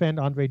to defend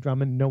Andre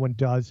Drummond. No one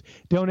does.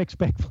 Don't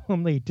expect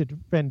Plumlee to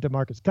defend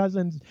DeMarcus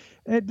Cousins.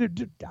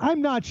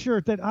 I'm not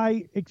sure that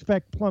I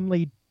expect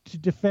Plumlee to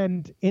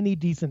defend any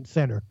decent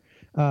center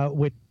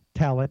with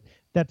talent.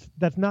 That's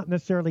not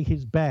necessarily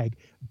his bag,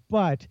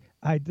 but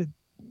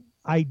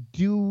I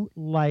do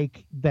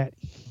like that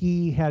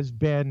he has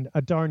been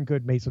a darn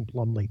good Mason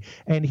Plumlee,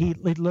 and he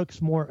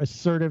looks more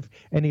assertive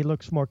and he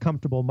looks more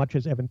comfortable, much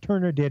as Evan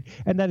Turner did,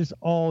 and that is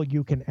all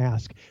you can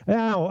ask.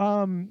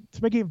 Now,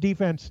 speaking of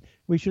defense,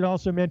 we should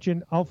also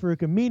mention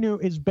Al-Farouq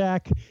Aminu is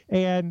back,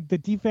 and the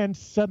defense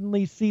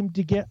suddenly seemed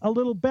to get a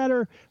little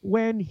better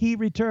when he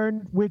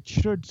returned, which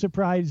should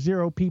surprise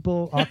zero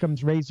people.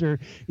 Occam's razor,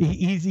 the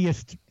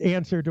easiest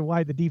answer to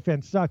why the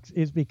defense sucks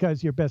is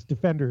because your best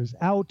defender is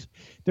out.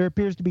 There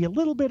appears to be a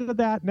little bit of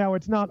that. Now,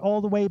 it's not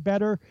all the way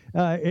better.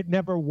 It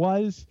never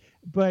was,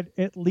 but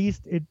at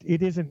least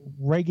it isn't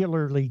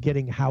regularly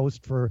getting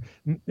housed for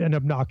an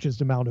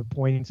obnoxious amount of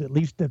points. At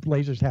least the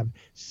Blazers have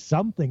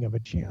something of a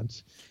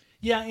chance.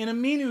 Yeah, and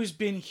Aminu's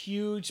been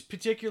huge,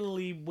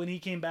 particularly when he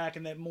came back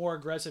in that more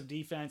aggressive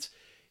defense.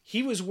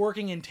 He was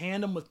working in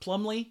tandem with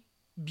Plumlee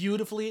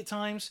beautifully at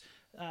times.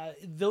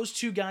 Those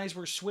two guys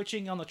were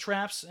switching on the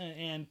traps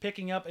and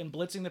picking up and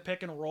blitzing the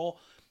pick and roll,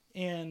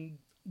 and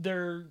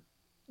their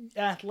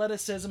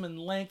athleticism and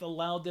length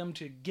allowed them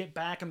to get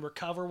back and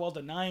recover while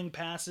denying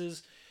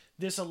passes.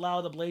 This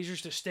allowed the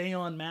Blazers to stay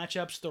on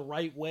matchups the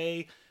right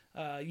way.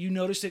 You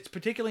noticed it's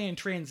particularly in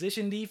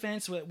transition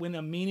defense when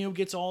Aminu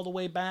gets all the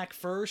way back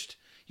first,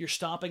 you're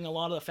stopping a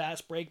lot of the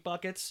fast break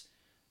buckets.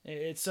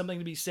 It's something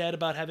to be said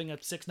about having a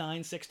 6'9",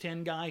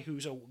 6'10" guy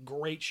who's a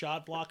great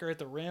shot blocker at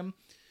the rim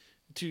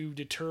to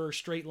deter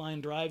straight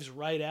line drives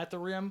right at the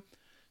rim.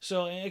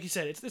 So, like you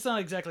said, it's not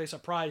exactly a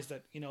surprise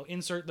that,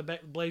 insert the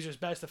Blazers'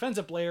 best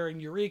defensive player in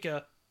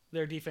Eureka,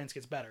 their defense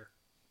gets better.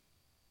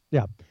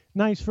 Yeah.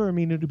 Nice for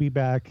Aminu to be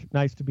back.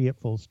 Nice to be at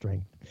full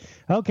strength.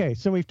 Okay,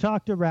 so we've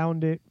talked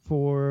around it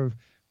for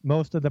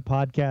most of the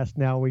podcast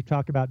now. We've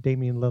talked about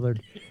Damian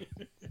Lillard.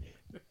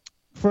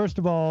 First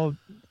of all,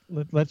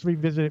 let's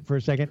revisit it for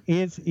a second.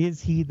 Is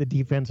he the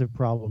defensive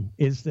problem?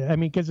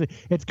 Because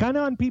it's kind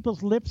of on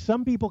people's lips.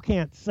 Some people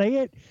can't say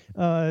it.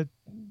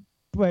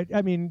 But,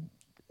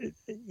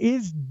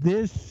 is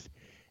this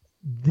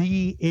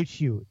the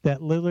issue,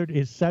 that Lillard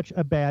is such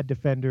a bad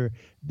defender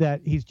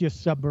that he's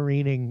just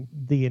submarining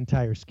the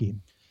entire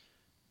scheme?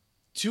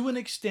 To an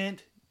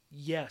extent,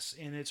 yes,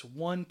 and it's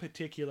one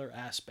particular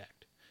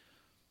aspect.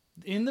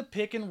 In the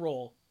pick and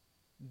roll,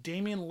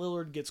 Damian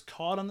Lillard gets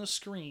caught on the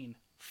screen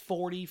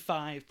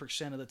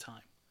 45% of the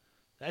time.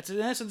 That's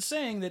in essence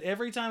saying that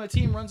every time a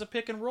team runs a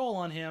pick and roll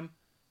on him,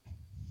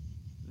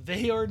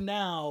 they are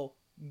now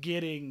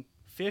getting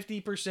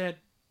 50%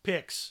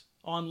 picks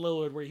on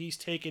Lillard where he's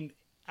taken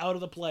out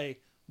of the play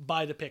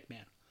by the pick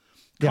man.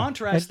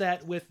 Contrast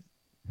that with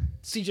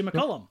CJ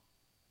McCollum,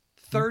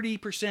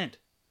 30%.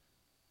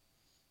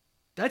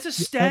 That's a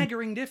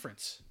staggering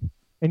difference.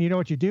 And you know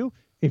what you do?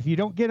 If you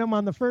don't get him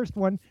on the first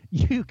one,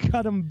 you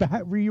cut him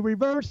back, you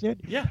reverse it,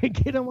 and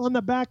get him on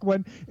the back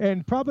one.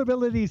 And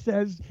probability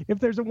says if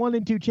there's a 1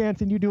 in 2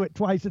 chance and you do it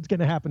twice, it's going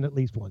to happen at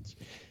least once.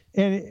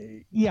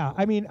 And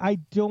I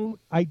don't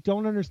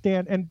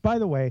understand. And by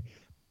the way,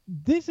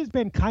 this has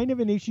been kind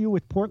of an issue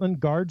with Portland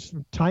guards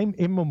from time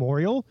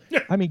immemorial.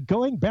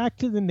 Going back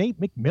to the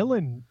Nate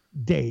McMillan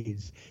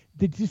days,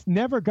 they just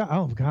never got.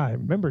 Oh God, I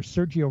remember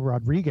Sergio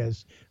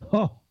Rodriguez.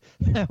 Oh,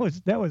 that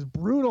was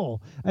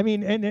brutal. And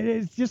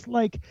it's just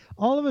like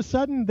all of a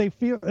sudden they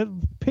feel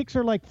picks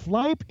are like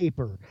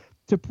flypaper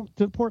to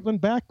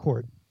Portland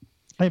backcourt.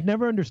 I've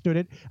never understood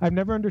it. I've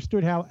never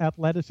understood how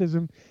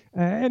athleticism,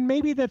 and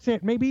maybe that's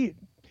it. Maybe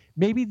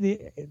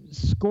the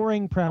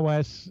scoring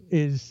prowess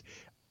is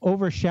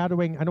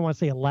overshadowing, I don't want to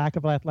say a lack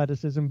of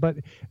athleticism, but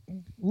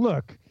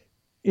look,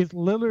 is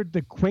Lillard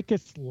the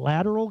quickest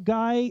lateral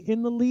guy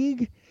in the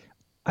league?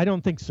 I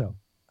don't think so.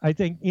 I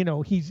think,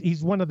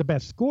 he's one of the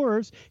best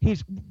scorers.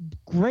 He's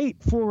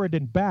great forward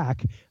and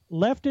back.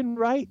 Left and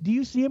right, do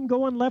you see him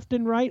going left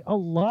and right a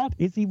lot?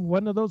 Is he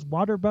one of those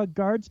water bug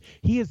guards?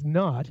 He is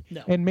not.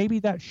 No. And maybe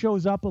that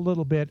shows up a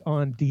little bit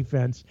on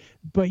defense.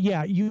 But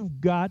yeah, you've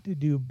got to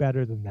do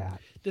better than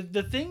that.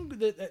 The thing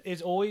that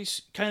has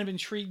always kind of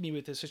intrigued me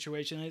with this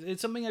situation,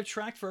 it's something I've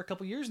tracked for a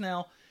couple years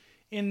now,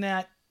 in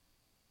that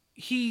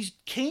he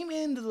came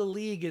into the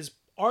league as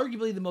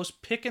arguably the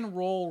most pick and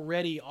roll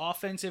ready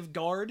offensive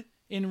guard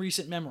in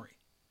recent memory.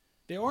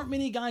 There aren't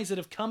many guys that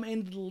have come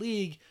into the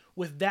league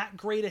with that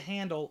great a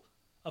handle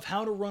of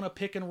how to run a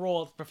pick and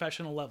roll at the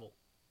professional level.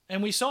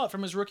 And we saw it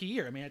from his rookie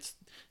year. I mean, it's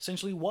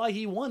essentially why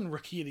he won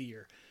Rookie of the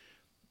Year.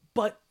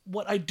 But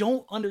what I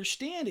don't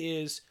understand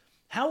is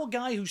how a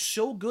guy who's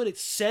so good at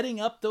setting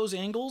up those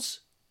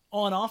angles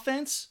on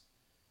offense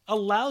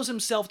allows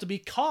himself to be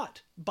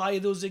caught by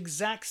those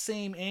exact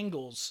same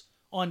angles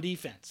on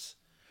defense.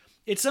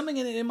 It's something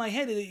in my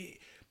head.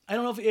 I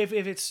don't know if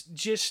it's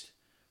just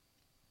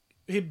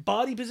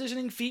body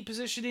positioning, feet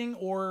positioning,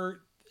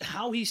 or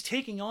how he's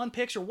taking on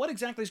picks, or what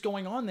exactly is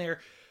going on there.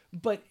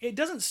 But it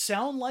doesn't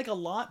sound like a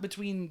lot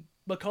between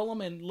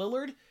McCollum and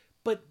Lillard.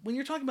 But when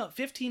you're talking about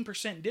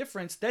 15%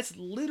 difference, that's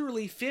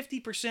literally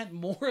 50%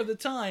 more of the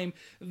time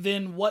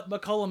than what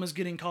McCollum is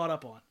getting caught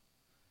up on.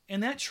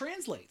 And that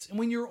translates. And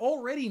when you're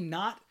already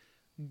not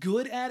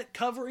good at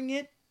covering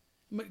it,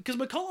 because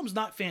McCollum's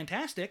not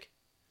fantastic.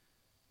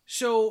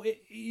 So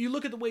you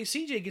look at the way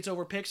CJ gets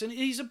over picks, and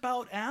he's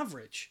about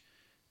average.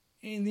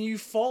 And you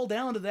fall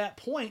down to that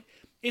point,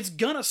 it's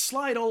going to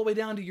slide all the way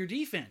down to your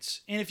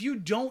defense. And if you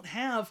don't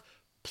have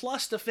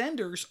plus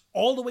defenders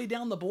all the way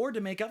down the board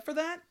to make up for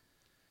that,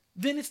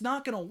 then it's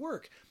not going to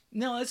work.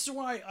 Now, this is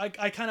why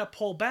I kind of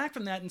pull back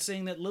from that and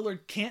saying that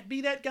Lillard can't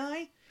be that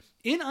guy.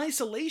 In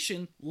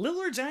isolation,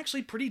 Lillard's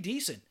actually pretty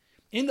decent.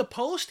 In the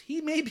post,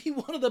 he may be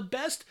one of the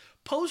best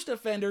post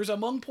defenders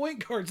among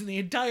point guards in the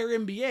entire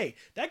NBA.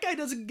 That guy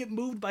doesn't get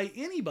moved by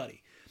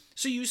anybody.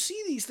 So you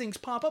see these things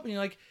pop up and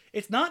you're like,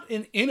 it's not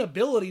an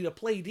inability to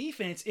play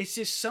defense. It's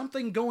just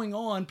something going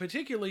on,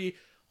 particularly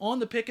on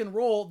the pick and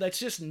roll, that's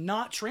just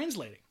not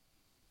translating.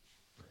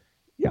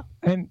 Yeah.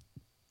 And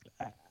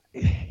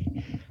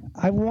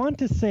I want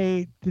to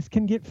say this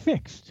can get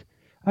fixed.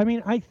 I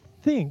mean, I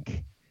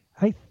think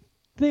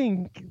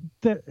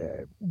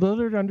that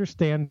Lillard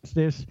understands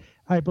this.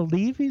 I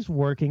believe he's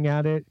working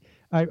at it.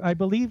 I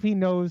believe he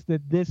knows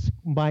that this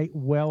might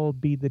well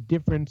be the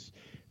difference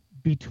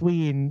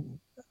between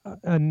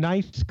a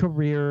nice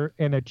career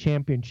and a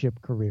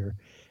championship career.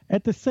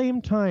 At the same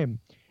time,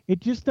 it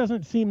just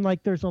doesn't seem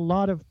like there's a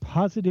lot of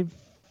positive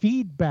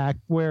feedback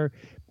where,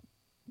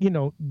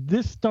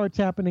 this starts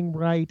happening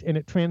right and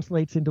it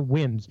translates into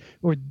wins,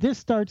 or this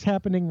starts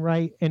happening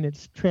right and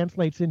it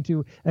translates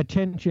into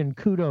attention,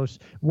 kudos,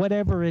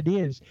 whatever it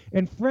is.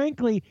 And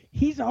frankly,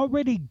 he's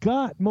already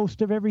got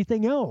most of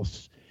everything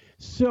else.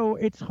 So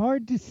it's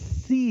hard to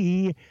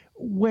see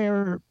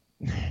where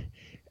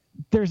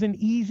there's an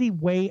easy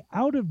way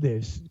out of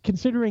this,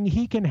 considering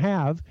he can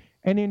have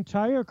an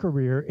entire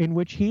career in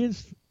which he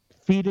is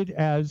feted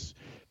as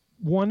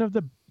one of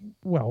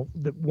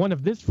one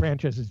of this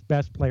franchise's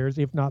best players,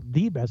 if not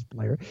the best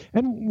player,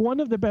 and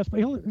one of the best.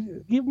 He'll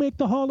make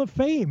the Hall of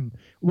Fame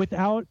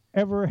without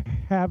ever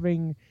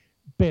having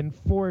been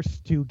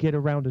forced to get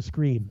around a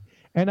screen.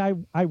 And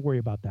I worry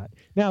about that.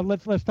 Now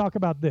let's talk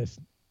about this.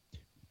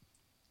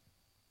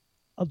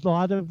 A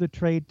lot of the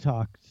trade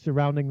talk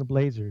surrounding the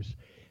Blazers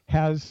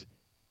has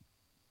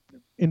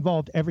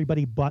involved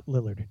everybody but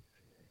Lillard.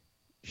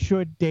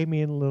 Should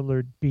Damian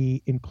Lillard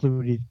be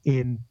included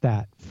in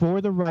that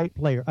for the right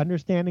player?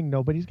 Understanding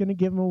nobody's going to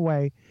give him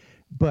away,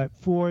 but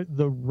for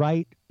the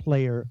right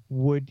player,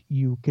 would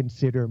you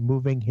consider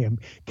moving him?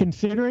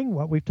 Considering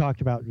what we've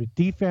talked about with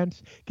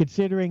defense,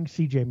 considering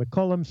CJ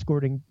McCollum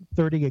scoring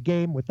 30 a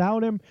game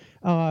without him,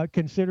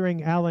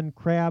 considering Allen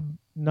Crabbe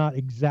not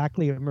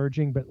exactly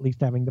emerging, but at least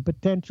having the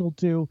potential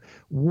to,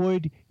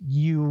 would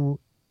you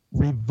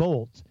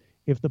revolt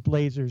if the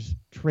Blazers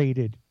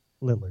traded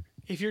Lillard?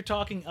 If you're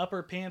talking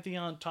upper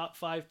pantheon, top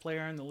 5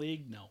 player in the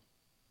league, no.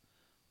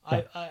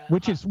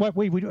 Which is what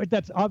we do.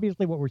 That's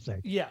obviously what we're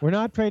saying. Yeah. We're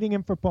not trading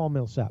him for Paul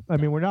Millsap. I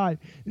mean, we're not,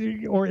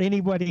 or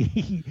anybody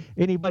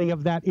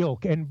of that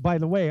ilk. And by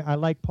the way, I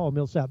like Paul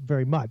Millsap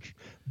very much,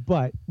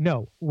 but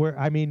no,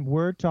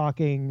 we're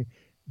talking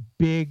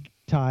big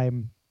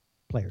time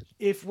players.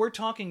 If we're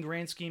talking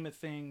grand scheme of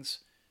things,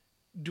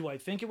 do I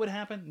think it would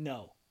happen?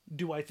 No.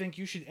 Do I think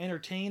you should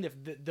entertain if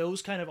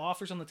those kind of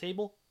offers on the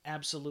table?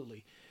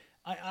 Absolutely.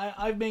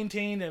 I've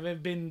maintained and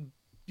have been,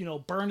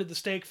 burned at the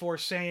stake for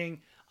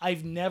saying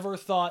I've never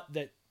thought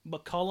that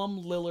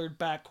McCollum-Lillard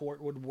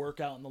backcourt would work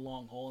out in the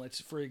long haul. And it's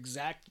for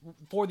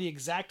the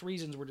exact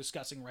reasons we're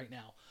discussing right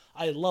now.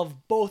 I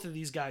love both of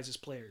these guys as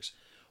players.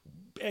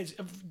 As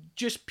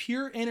just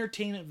pure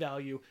entertainment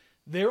value,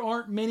 there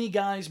aren't many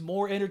guys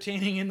more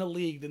entertaining in the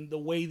league than the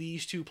way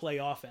these two play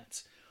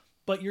offense.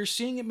 But you're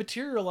seeing it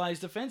materialize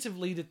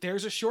defensively that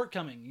there's a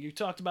shortcoming. You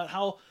talked about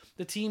how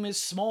the team is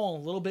small,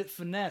 a little bit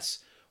finesse.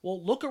 Well,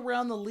 look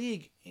around the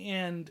league,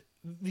 and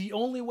the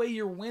only way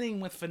you're winning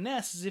with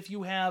finesse is if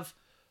you have,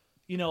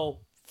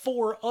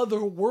 4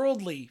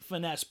 otherworldly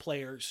finesse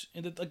players,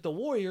 like the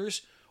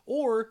Warriors,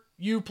 or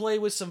you play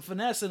with some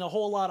finesse and a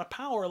whole lot of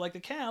power like the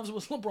Cavs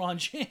with LeBron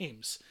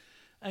James.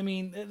 I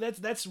mean,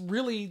 that's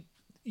really,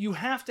 you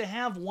have to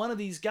have one of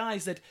these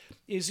guys that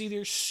is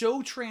either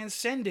so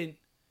transcendent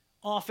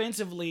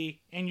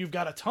offensively, and you've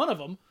got a ton of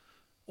them,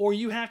 or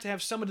you have to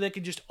have somebody that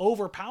can just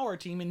overpower a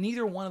team, and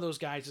neither one of those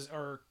guys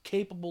are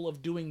capable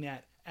of doing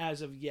that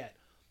as of yet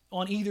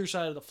on either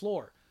side of the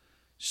floor.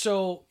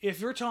 So if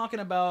you're talking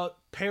about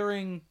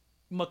pairing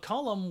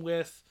McCollum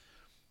with,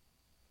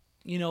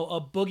 a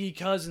Boogie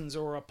Cousins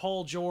or a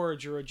Paul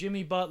George or a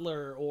Jimmy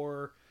Butler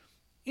or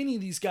any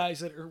of these guys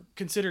that are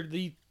considered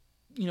the,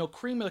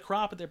 cream of the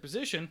crop at their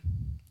position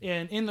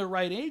and in the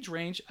right age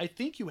range, I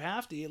think you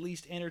have to at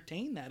least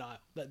entertain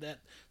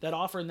that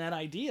offer and that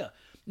idea.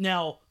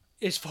 Now,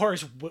 as far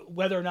as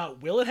whether or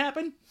not will it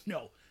happen,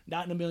 no,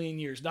 not in a million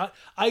years.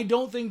 I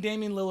don't think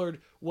Damian Lillard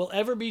will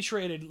ever be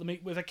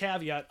traded, with a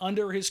caveat,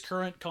 under his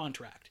current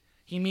contract.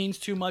 He means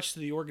too much to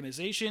the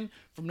organization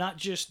from not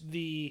just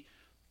the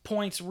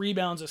points,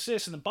 rebounds,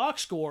 assists, and the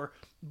box score,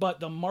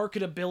 but the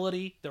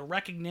marketability, the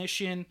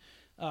recognition,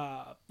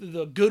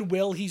 the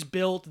goodwill he's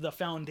built, the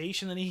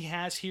foundation that he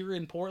has here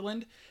in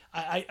Portland.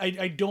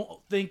 I don't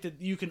think that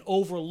you can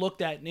overlook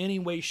that in any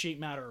way, shape,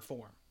 matter, or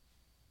form.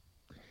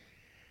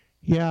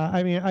 Yeah,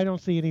 I mean, I don't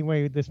see any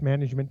way this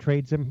management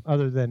trades him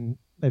other than,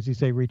 as you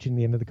say, reaching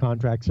the end of the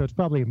contract. So it's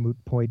probably a moot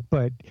point.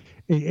 But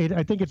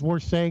I think it's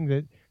worth saying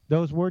that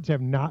those words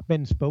have not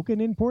been spoken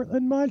in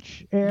Portland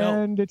much,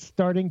 and It's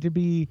starting to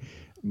be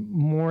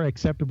more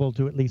acceptable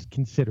to at least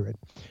consider it.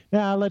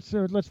 Now let's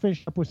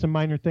finish up with some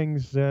minor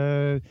things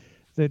that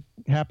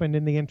happened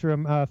in the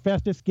interim.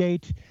 Festus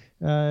Gate.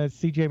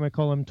 C.J.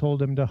 McCollum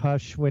told him to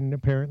hush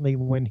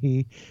when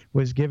he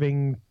was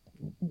giving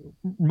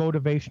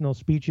motivational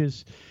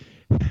speeches.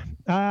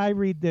 I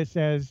read this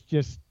as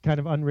just kind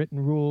of unwritten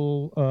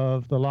rule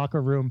of the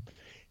locker room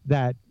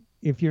that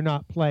if you're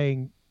not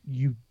playing,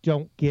 you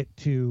don't get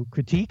to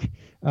critique.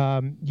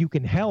 You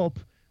can help,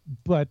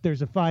 but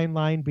there's a fine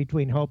line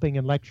between helping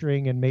and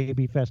lecturing, and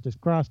maybe Festus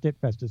crossed it.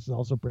 Festus is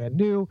also brand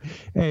new.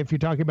 And if you're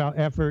talking about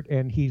effort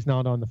and he's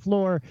not on the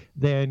floor,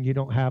 then you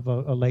don't have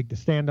a leg to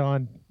stand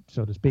on,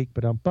 so to speak.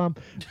 But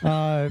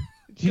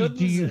do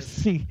you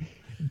see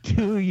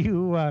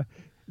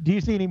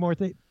any more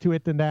to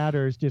it than that,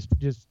 or is just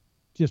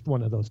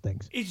one of those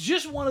things? It's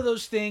just one of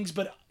those things,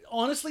 but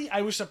honestly,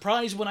 I was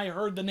surprised when I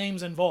heard the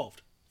names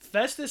involved.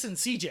 Festus and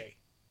CJ.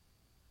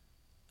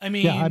 I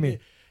mean,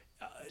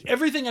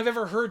 everything I've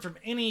ever heard from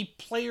any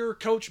player,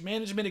 coach,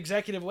 management,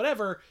 executive,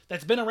 whatever,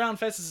 that's been around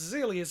Festus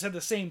Ezeli has said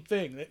the same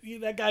thing.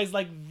 That guy's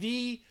like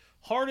the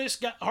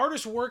hardest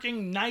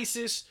working,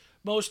 nicest,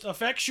 most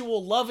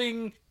effectual,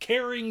 loving,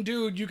 caring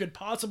dude you could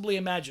possibly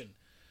imagine.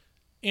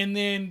 And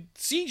then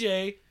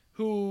CJ,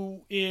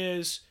 who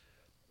is,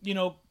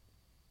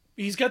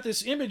 he's got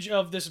this image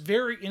of this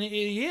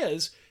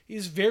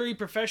he's very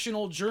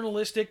professional,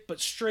 journalistic, but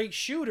straight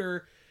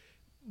shooter.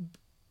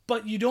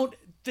 But you don't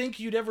think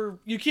you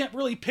can't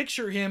really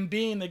picture him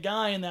being the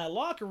guy in that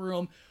locker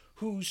room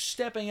who's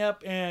stepping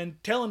up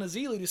and telling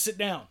Ezeli to sit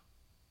down.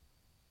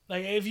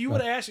 Like, if you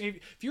would ask,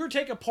 if you were to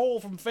take a poll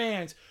from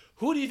fans,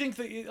 who do you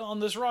think on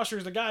this roster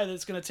is the guy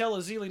that's going to tell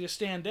Ezeli to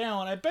stand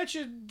down? I bet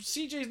you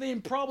CJ's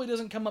name probably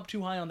doesn't come up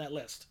too high on that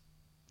list.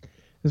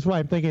 That's why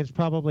I'm thinking it's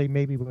probably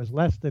maybe was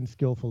less than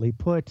skillfully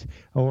put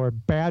or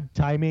bad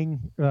timing.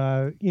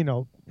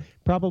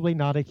 Probably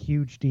not a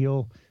huge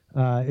deal.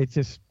 It's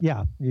just,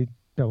 you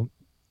don't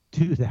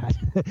do that.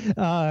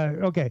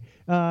 Okay.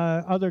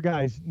 Other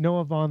guys,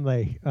 Noah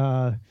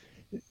Vonleh.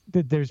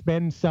 There's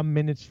been some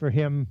minutes for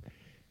him.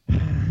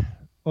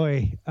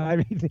 Oy, I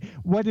mean,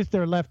 what is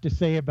there left to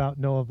say about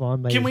Noah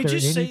Vonleh? Can we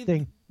just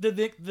say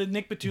the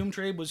Nick Batum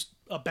trade was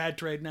a bad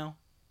trade now?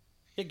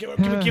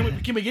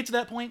 Can we get to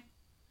that point?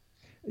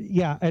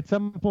 Yeah, at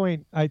some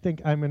point, I think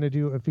I'm going to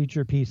do a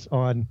feature piece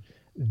on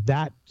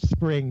that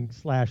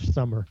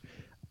spring/summer.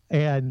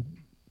 And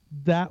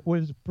that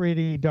was a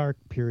pretty dark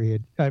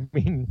period. I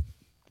mean,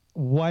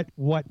 what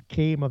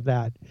came of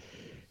that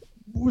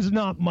was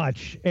not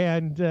much.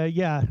 And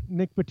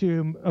Nick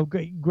Batum,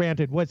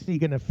 granted, was he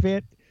going to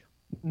fit?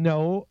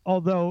 No,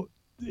 although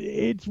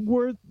it's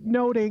worth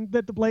noting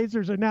that the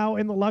Blazers are now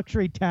in the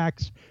luxury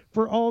tax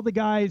for all the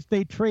guys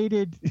they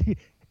traded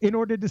in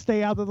order to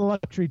stay out of the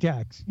luxury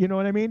tax. You know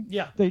what I mean?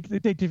 Yeah. They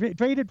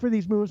traded for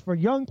these moves for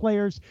young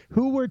players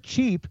who were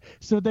cheap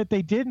so that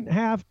they didn't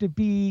have to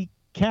be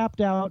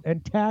capped out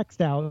and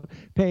taxed out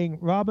paying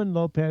Robin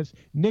Lopez,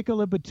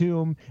 Nicola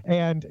Batum,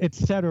 and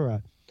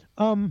etc.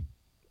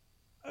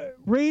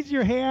 Raise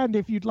your hand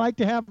if you'd like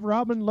to have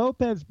Robin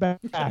Lopez back.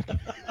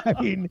 I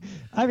mean,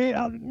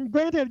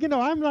 granted,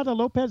 I'm not a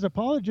Lopez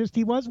apologist.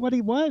 He was what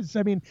he was.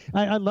 I mean,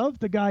 I love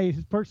the guy,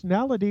 his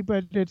personality,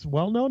 but it's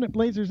well known at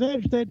Blazers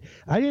Edge that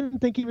I didn't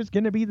think he was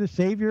going to be the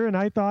savior, and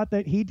I thought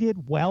that he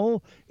did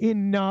well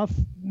enough,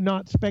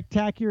 not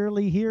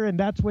spectacularly here, and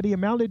that's what he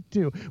amounted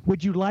to.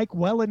 Would you like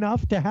well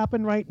enough to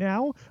happen right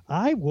now?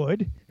 I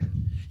would.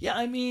 Yeah,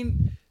 I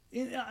mean,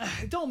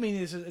 I don't mean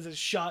this as a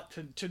shot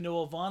to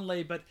Noah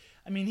Vonleh, but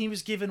I mean he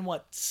was given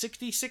what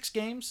 66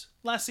 games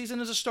last season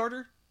as a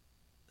starter.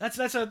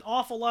 That's an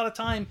awful lot of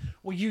time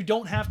where you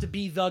don't have to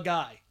be the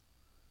guy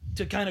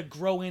to kind of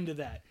grow into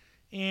that.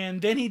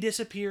 And then he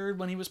disappeared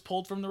when he was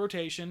pulled from the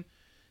rotation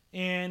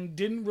and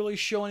didn't really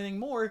show anything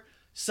more.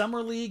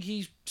 Summer League,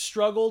 he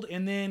struggled,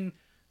 and then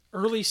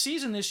early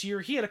season this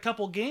year, he had a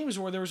couple games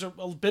where there was a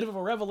bit of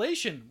a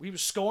revelation. He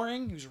was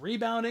scoring, he was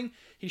rebounding,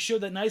 he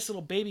showed that nice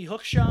little baby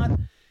hook shot,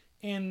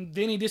 and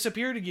then he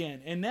disappeared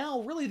again. And now,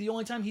 really, the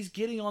only time he's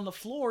getting on the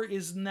floor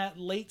is in that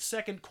late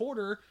second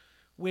quarter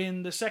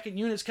when the second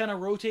unit's kind of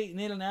rotating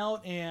in and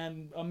out,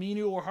 and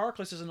Aminu or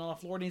Harkless isn't on the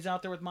floor, and he's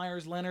out there with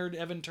Myers Leonard,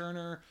 Evan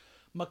Turner,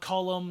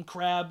 McCollum,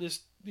 Crabbe,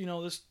 this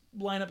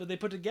lineup that they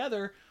put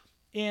together,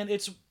 and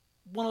it's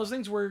one of those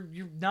things where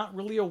you're not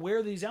really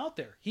aware that he's out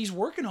there. He's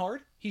working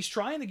hard. He's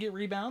trying to get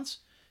rebounds.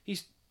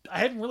 I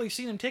haven't really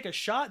seen him take a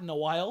shot in a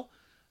while,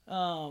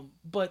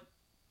 but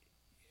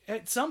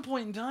at some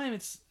point in time,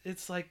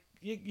 it's like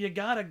you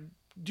gotta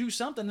do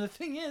something. And the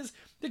thing is,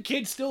 the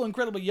kid's still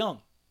incredibly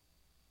young.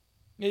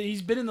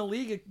 He's been in the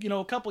league,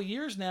 a couple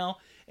years now,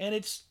 and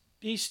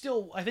he's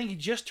still. I think he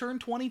just turned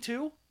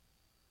 22.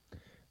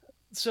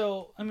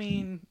 So I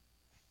mean,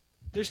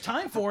 there's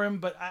time for him,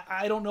 but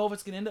I don't know if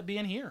it's going to end up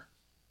being here.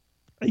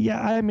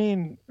 Yeah, I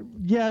mean,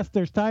 yes,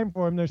 there's time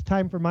for him. There's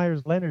time for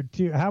Myers Leonard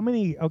too. How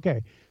many?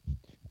 Okay,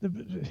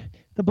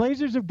 the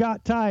Blazers have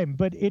got time,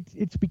 but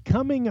it's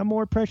becoming a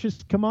more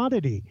precious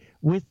commodity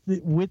with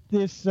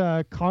this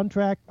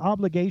contract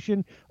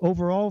obligation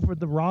overall for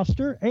the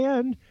roster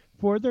and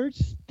for their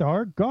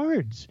star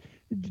guards.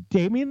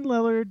 Damian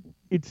Lillard,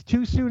 it's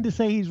too soon to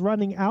say he's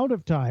running out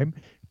of time,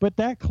 but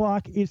that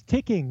clock is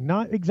ticking,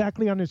 not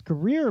exactly on his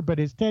career, but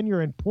his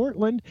tenure in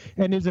Portland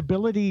and his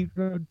ability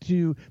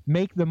to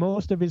make the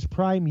most of his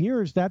prime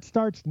years. That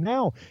starts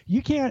now.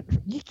 You can't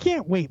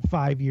wait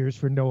 5 years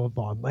for Noah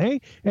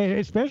Vonleh,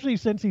 especially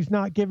since he's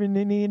not given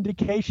any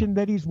indication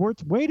that he's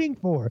worth waiting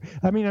for.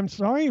 I mean, I'm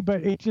sorry,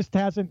 but it just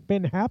hasn't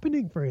been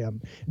happening for him,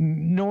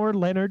 nor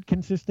Leonard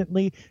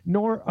consistently,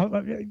 nor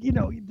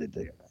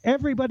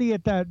everybody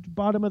at that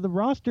bottom of the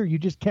roster you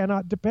just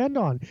cannot depend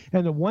on.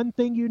 And the one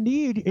thing you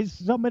need is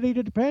somebody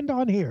to depend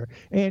on here.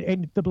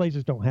 And the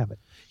Blazers don't have it.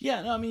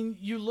 Yeah, no, I mean,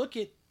 you look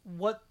at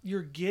what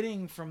you're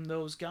getting from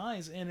those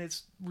guys, and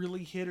it's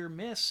really hit or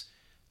miss.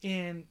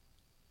 And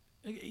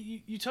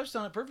you touched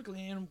on it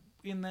perfectly.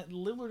 In that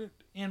Lillard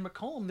and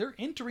McCollum, they're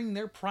entering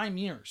their prime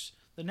years.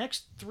 The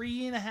next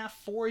 3.5,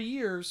 4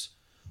 years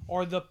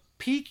are the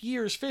peak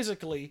years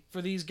physically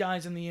for these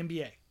guys in the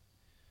NBA.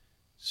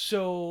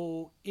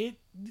 So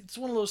it's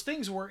one of those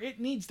things where it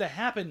needs to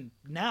happen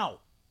now.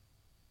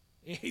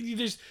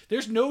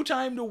 There's no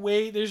time to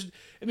wait.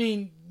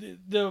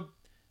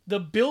 The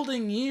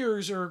building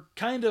years are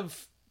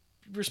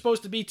we're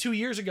supposed to be 2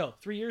 years ago,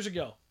 3 years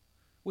ago.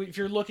 If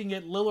you're looking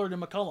at Lillard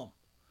and McCollum,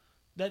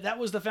 that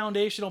was the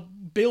foundational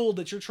build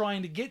that you're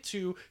trying to get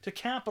to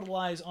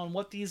capitalize on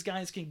what these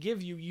guys can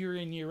give you year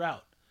in, year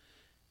out.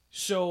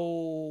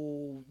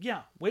 So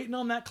yeah, waiting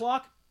on that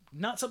clock,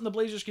 not something the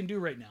Blazers can do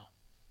right now.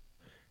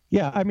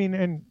 Yeah, I mean,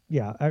 and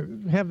yeah,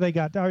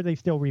 are they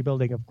still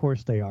rebuilding? Of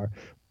course they are.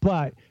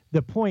 But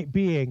the point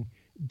being,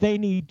 they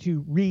need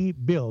to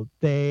rebuild.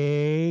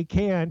 They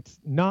can't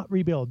not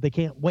rebuild. They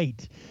can't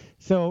wait.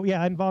 So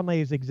yeah, and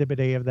Vonleh is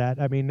exhibit A of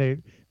that. I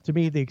mean, to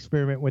me, the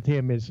experiment with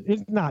him is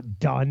not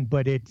done,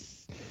 but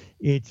it's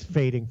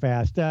fading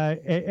fast.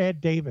 Ed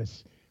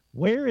Davis.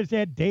 Where is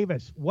Ed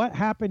Davis? What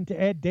happened to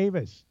Ed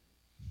Davis?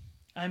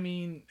 I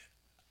mean,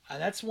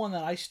 that's one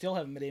that I still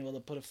haven't been able to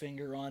put a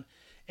finger on.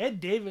 Ed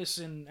Davis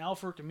and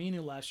Al-Farouq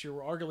Aminu last year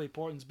were arguably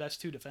Portland's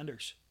best two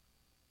defenders.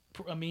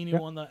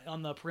 Aminu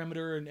on the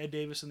perimeter and Ed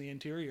Davis in the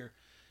interior.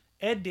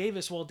 Ed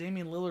Davis, while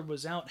Damian Lillard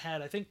was out,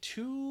 had I think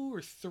 2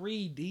 or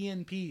 3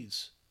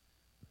 DNPs.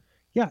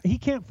 Yeah, he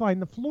can't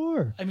find the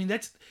floor. I mean,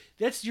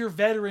 that's your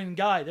veteran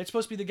guy. That's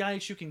supposed to be the guy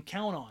that you can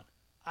count on.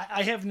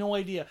 I have no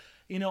idea.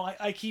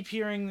 I keep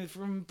hearing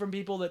from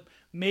people that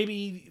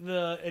maybe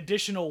the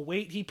additional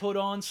weight he put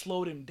on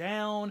slowed him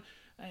down.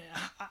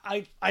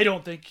 I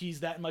don't think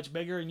he's that much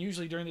bigger, and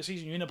usually during the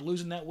season you end up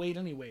losing that weight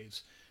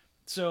anyways.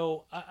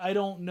 So I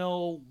don't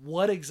know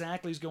what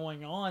exactly is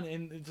going on,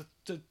 and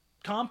to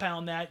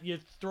compound that, you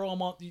throw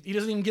him on. He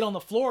doesn't even get on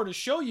the floor to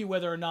show you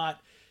whether or not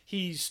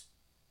he's,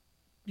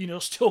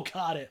 still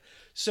got it.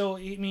 So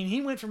I mean,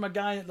 he went from a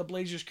guy that the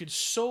Blazers could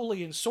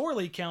solely and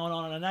sorely count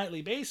on a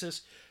nightly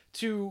basis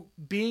to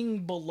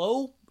being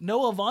below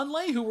Noah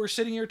Vonleh, who we're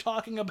sitting here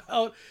talking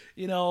about,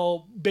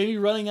 maybe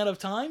running out of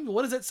time.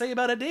 What does that say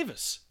about Ed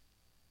Davis?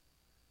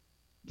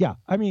 Yeah,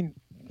 I mean,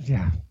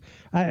 yeah.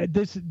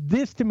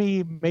 This to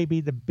me may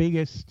be the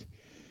biggest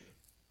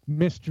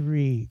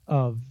mystery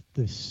of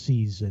the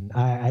season.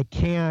 I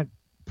can't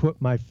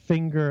put my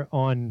finger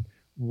on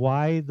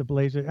why the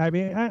Blazers. I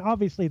mean,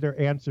 obviously there are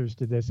answers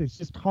to this. It's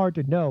just hard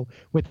to know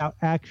without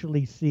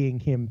actually seeing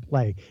him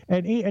play.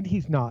 And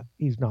he's not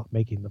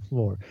making the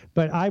floor.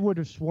 But I would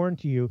have sworn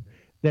to you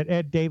that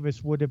Ed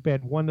Davis would have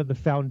been one of the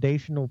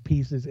foundational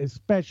pieces,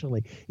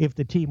 especially if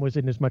the team was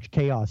in as much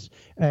chaos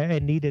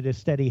and needed a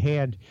steady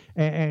hand,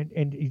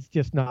 and he's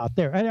just not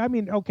there. I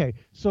mean, okay,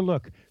 so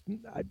look,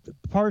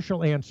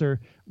 partial answer.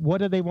 What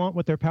do they want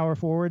with their power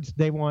forwards?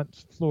 They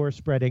want floor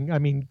spreading. I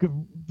mean,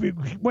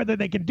 whether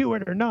they can do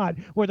it or not,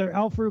 whether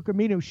Al-Farouq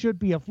Aminu should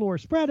be a floor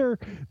spreader,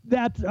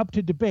 that's up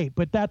to debate,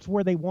 but that's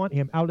where they want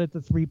him, out at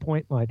the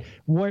three-point line.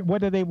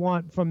 What do they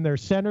want from their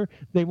center?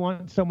 They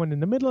want someone in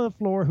the middle of the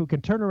floor who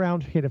can turn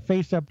around, hit a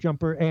face-up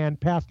jumper, and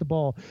pass the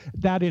ball.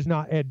 That is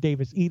not Ed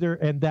Davis either,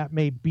 and that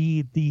may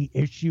be the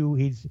issue.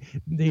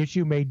 The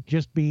issue may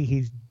just be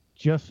he's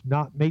just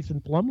not Mason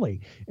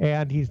Plumlee,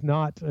 and he's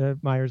not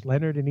Meyers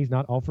Leonard, and he's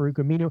not Al-Farouq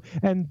Aminu,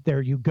 and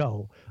there you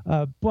go.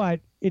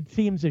 But it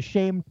seems a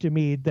shame to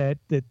me that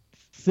the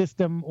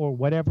system or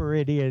whatever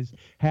it is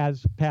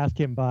has passed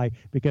him by,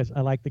 because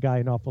I like the guy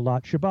an awful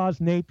lot. Shabazz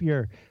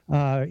Napier,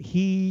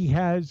 he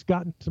has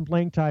gotten some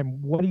playing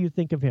time. What do you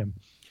think of him?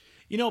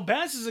 You know,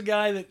 Bass is a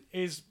guy that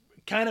is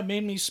kind of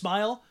made me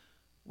smile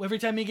every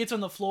time he gets on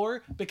the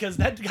floor, because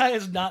that guy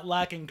is not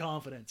lacking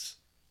confidence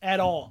at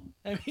all.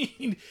 I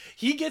mean,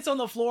 he gets on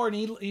the floor and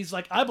he's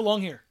like, I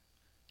belong here.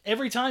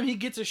 Every time he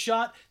gets a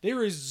shot,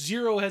 there is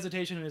zero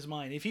hesitation in his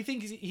mind. If he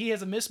thinks he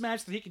has a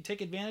mismatch that he can take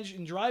advantage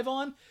and drive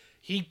on,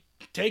 he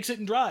takes it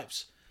and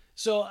drives.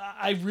 So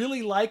I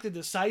really like the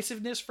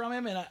decisiveness from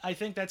him, and I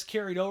think that's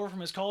carried over from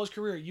his college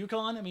career at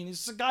UConn. I mean,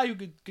 he's a guy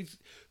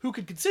who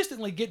could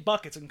consistently get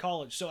buckets in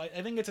college. So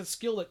I think it's a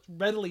skill that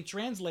readily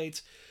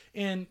translates.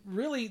 And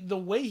really, the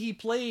way he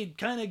played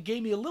kind of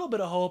gave me a little bit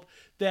of hope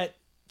that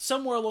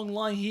somewhere along the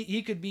line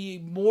he could be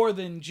more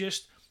than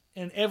just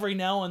an every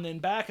now and then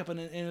backup, and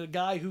a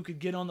guy who could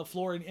get on the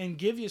floor and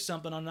give you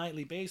something on a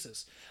nightly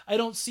basis. I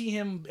don't see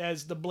him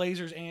as the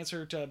Blazers'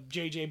 answer to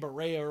J.J.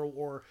 Barea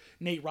or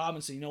Nate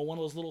Robinson, you know, one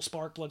of those little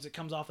spark plugs that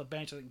comes off the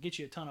bench that can get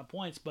you a ton of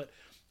points. But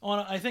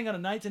I think on a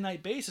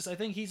night-to-night basis, I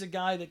think he's a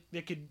guy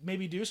that could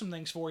maybe do some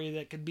things for you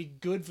that could be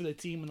good for the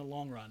team in the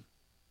long run.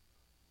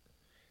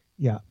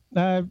 Yeah.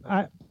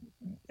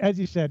 As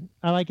you said,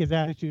 I like his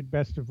attitude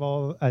best of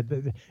all.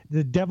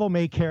 The devil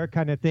may care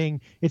kind of thing.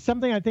 It's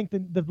something I think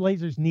the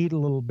Blazers need a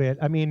little bit.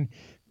 I mean,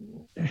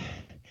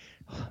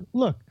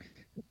 look,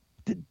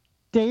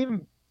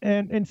 Dave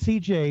and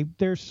CJ,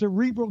 they're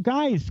cerebral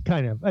guys,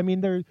 kind of. I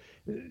mean,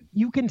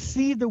 you can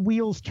see the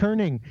wheels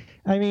turning.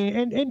 I mean,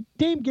 and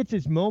Dame gets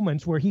his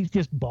moments where he's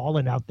just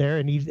balling out there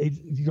and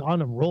he's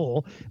on a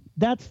roll.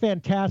 That's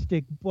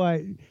fantastic,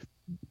 but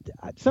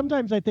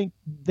sometimes I think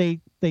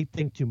they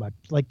think too much.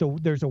 Like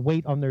there's a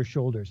weight on their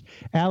shoulders.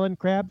 Alan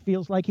Crabb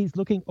feels like he's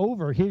looking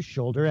over his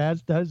shoulder,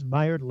 as does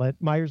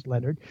Meyers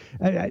Leonard.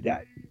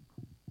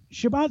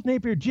 Shabazz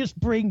Napier just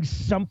brings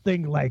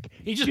something like,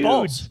 he just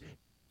balls.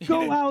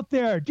 Go out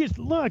there. Just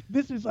look.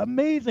 This is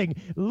amazing.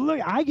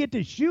 Look, I get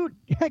to shoot.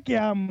 Heck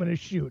yeah, I'm going to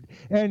shoot.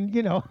 And,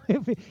 you know,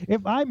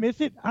 if I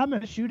miss it, I'm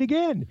going to shoot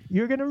again.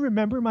 You're going to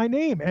remember my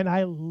name. And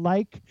I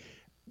like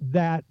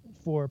that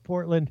for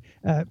Portland.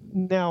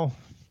 Now,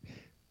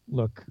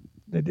 look,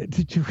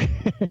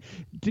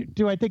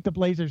 do I think the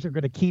Blazers are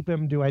going to keep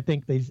him? Do I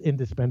think he's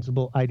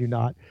indispensable? I do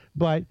not.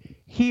 But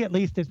he at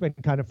least has been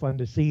kind of fun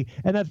to see.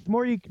 And that's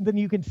more than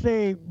you can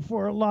say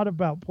for a lot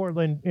about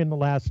Portland in the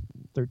last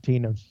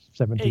 13 of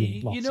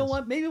 17 losses. You know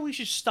what? Maybe we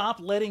should stop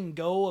letting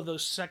go of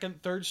those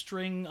second, third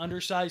string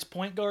undersized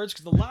point guards,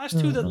 because the last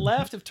two that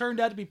left have turned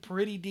out to be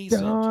pretty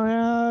decent.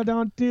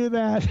 Don't do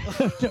that.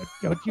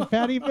 don't you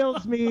Patty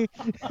Mills me.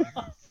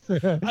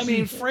 I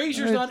mean,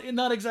 Frazier's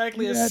not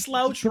exactly a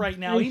slouch right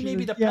now. He may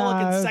be the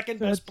Pelicans' second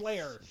best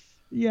player.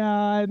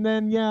 Yeah, and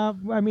then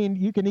I mean,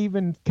 you can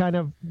even kind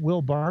of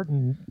Will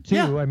Barton too.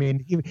 Yeah. I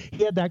mean,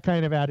 he had that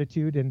kind of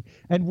attitude,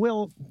 and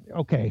Will.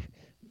 Okay,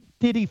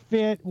 did he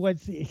fit?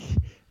 Was he?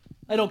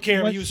 I don't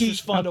care. He was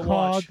just fun to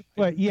watch.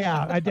 But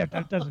yeah,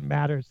 that doesn't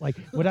matter. It's like,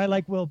 would I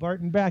like Will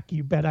Barton back?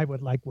 You bet I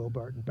would like Will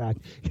Barton back.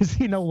 Because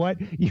you know what?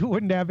 You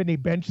wouldn't have any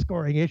bench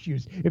scoring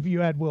issues if you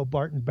had Will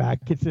Barton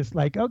back. It's just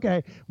like,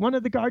 okay, one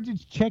of the guards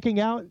is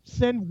checking out,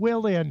 send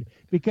Will in,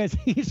 because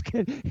he's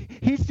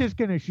just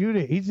going to shoot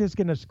it. He's just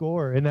going to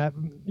score. And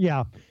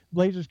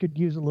Blazers could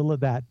use a little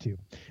of that too.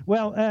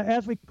 Well,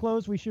 as we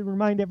close, we should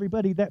remind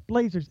everybody that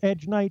Blazers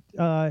Edge Night,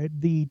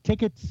 the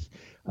tickets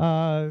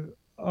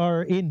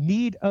are in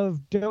need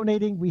of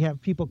donating. We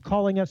have people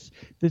calling us.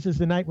 This is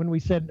the night when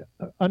we send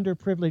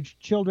underprivileged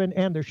children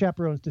and their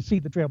chaperones to see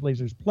the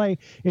Trailblazers play.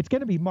 It's going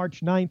to be March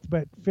 9th,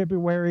 but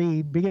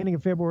beginning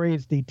of February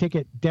is the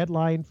ticket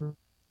deadline for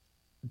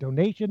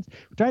donations.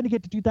 We're trying to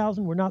get to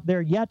 2,000. We're not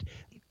there yet.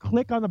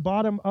 Click on the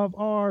bottom of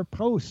our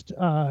post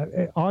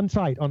on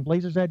site on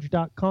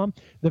blazersedge.com.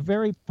 The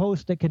very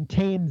post that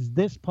contains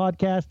this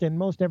podcast and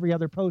most every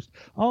other post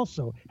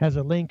also has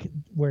a link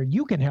where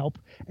you can help,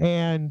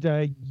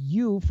 and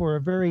you, for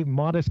a very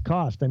modest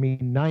cost, I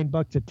mean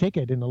 $9 a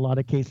ticket in a lot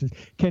of cases,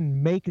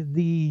 can make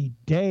the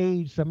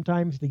day,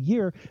 sometimes the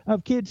year,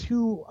 of kids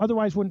who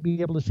otherwise wouldn't be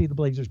able to see the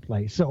Blazers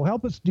play. So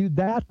help us do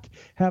that.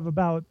 Have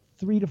about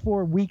 3 to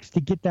 4 weeks to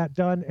get that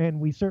done, and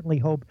we certainly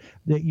hope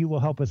that you will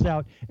help us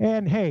out.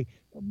 And hey,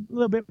 a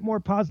little bit more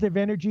positive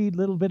energy, a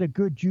little bit of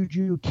good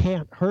juju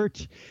can't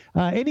hurt.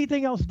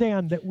 Anything else,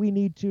 Dan, that we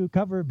need to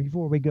cover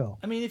before we go?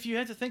 I mean, if you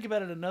had to think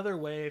about it another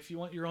way, if you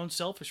want your own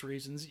selfish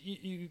reasons,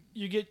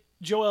 you get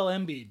Joel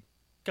Embiid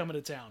coming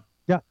to town.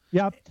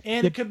 Yeah.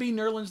 And it could be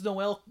Nerlens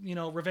Noel,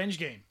 revenge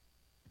game.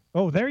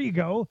 Oh, there you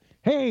go.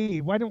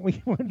 Hey, why don't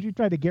you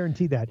try to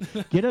guarantee that?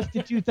 Get us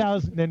to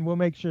 2,000, and we'll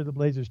make sure the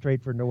Blazers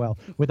trade for Noel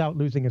without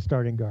losing a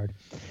starting guard.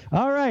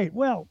 All right.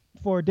 Well,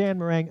 for Dan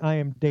Marang, I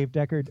am Dave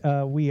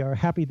Deckard. We are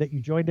happy that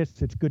you joined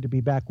us. It's good to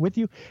be back with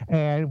you,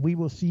 and we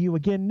will see you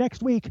again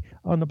next week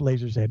on the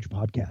Blazers Edge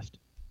podcast.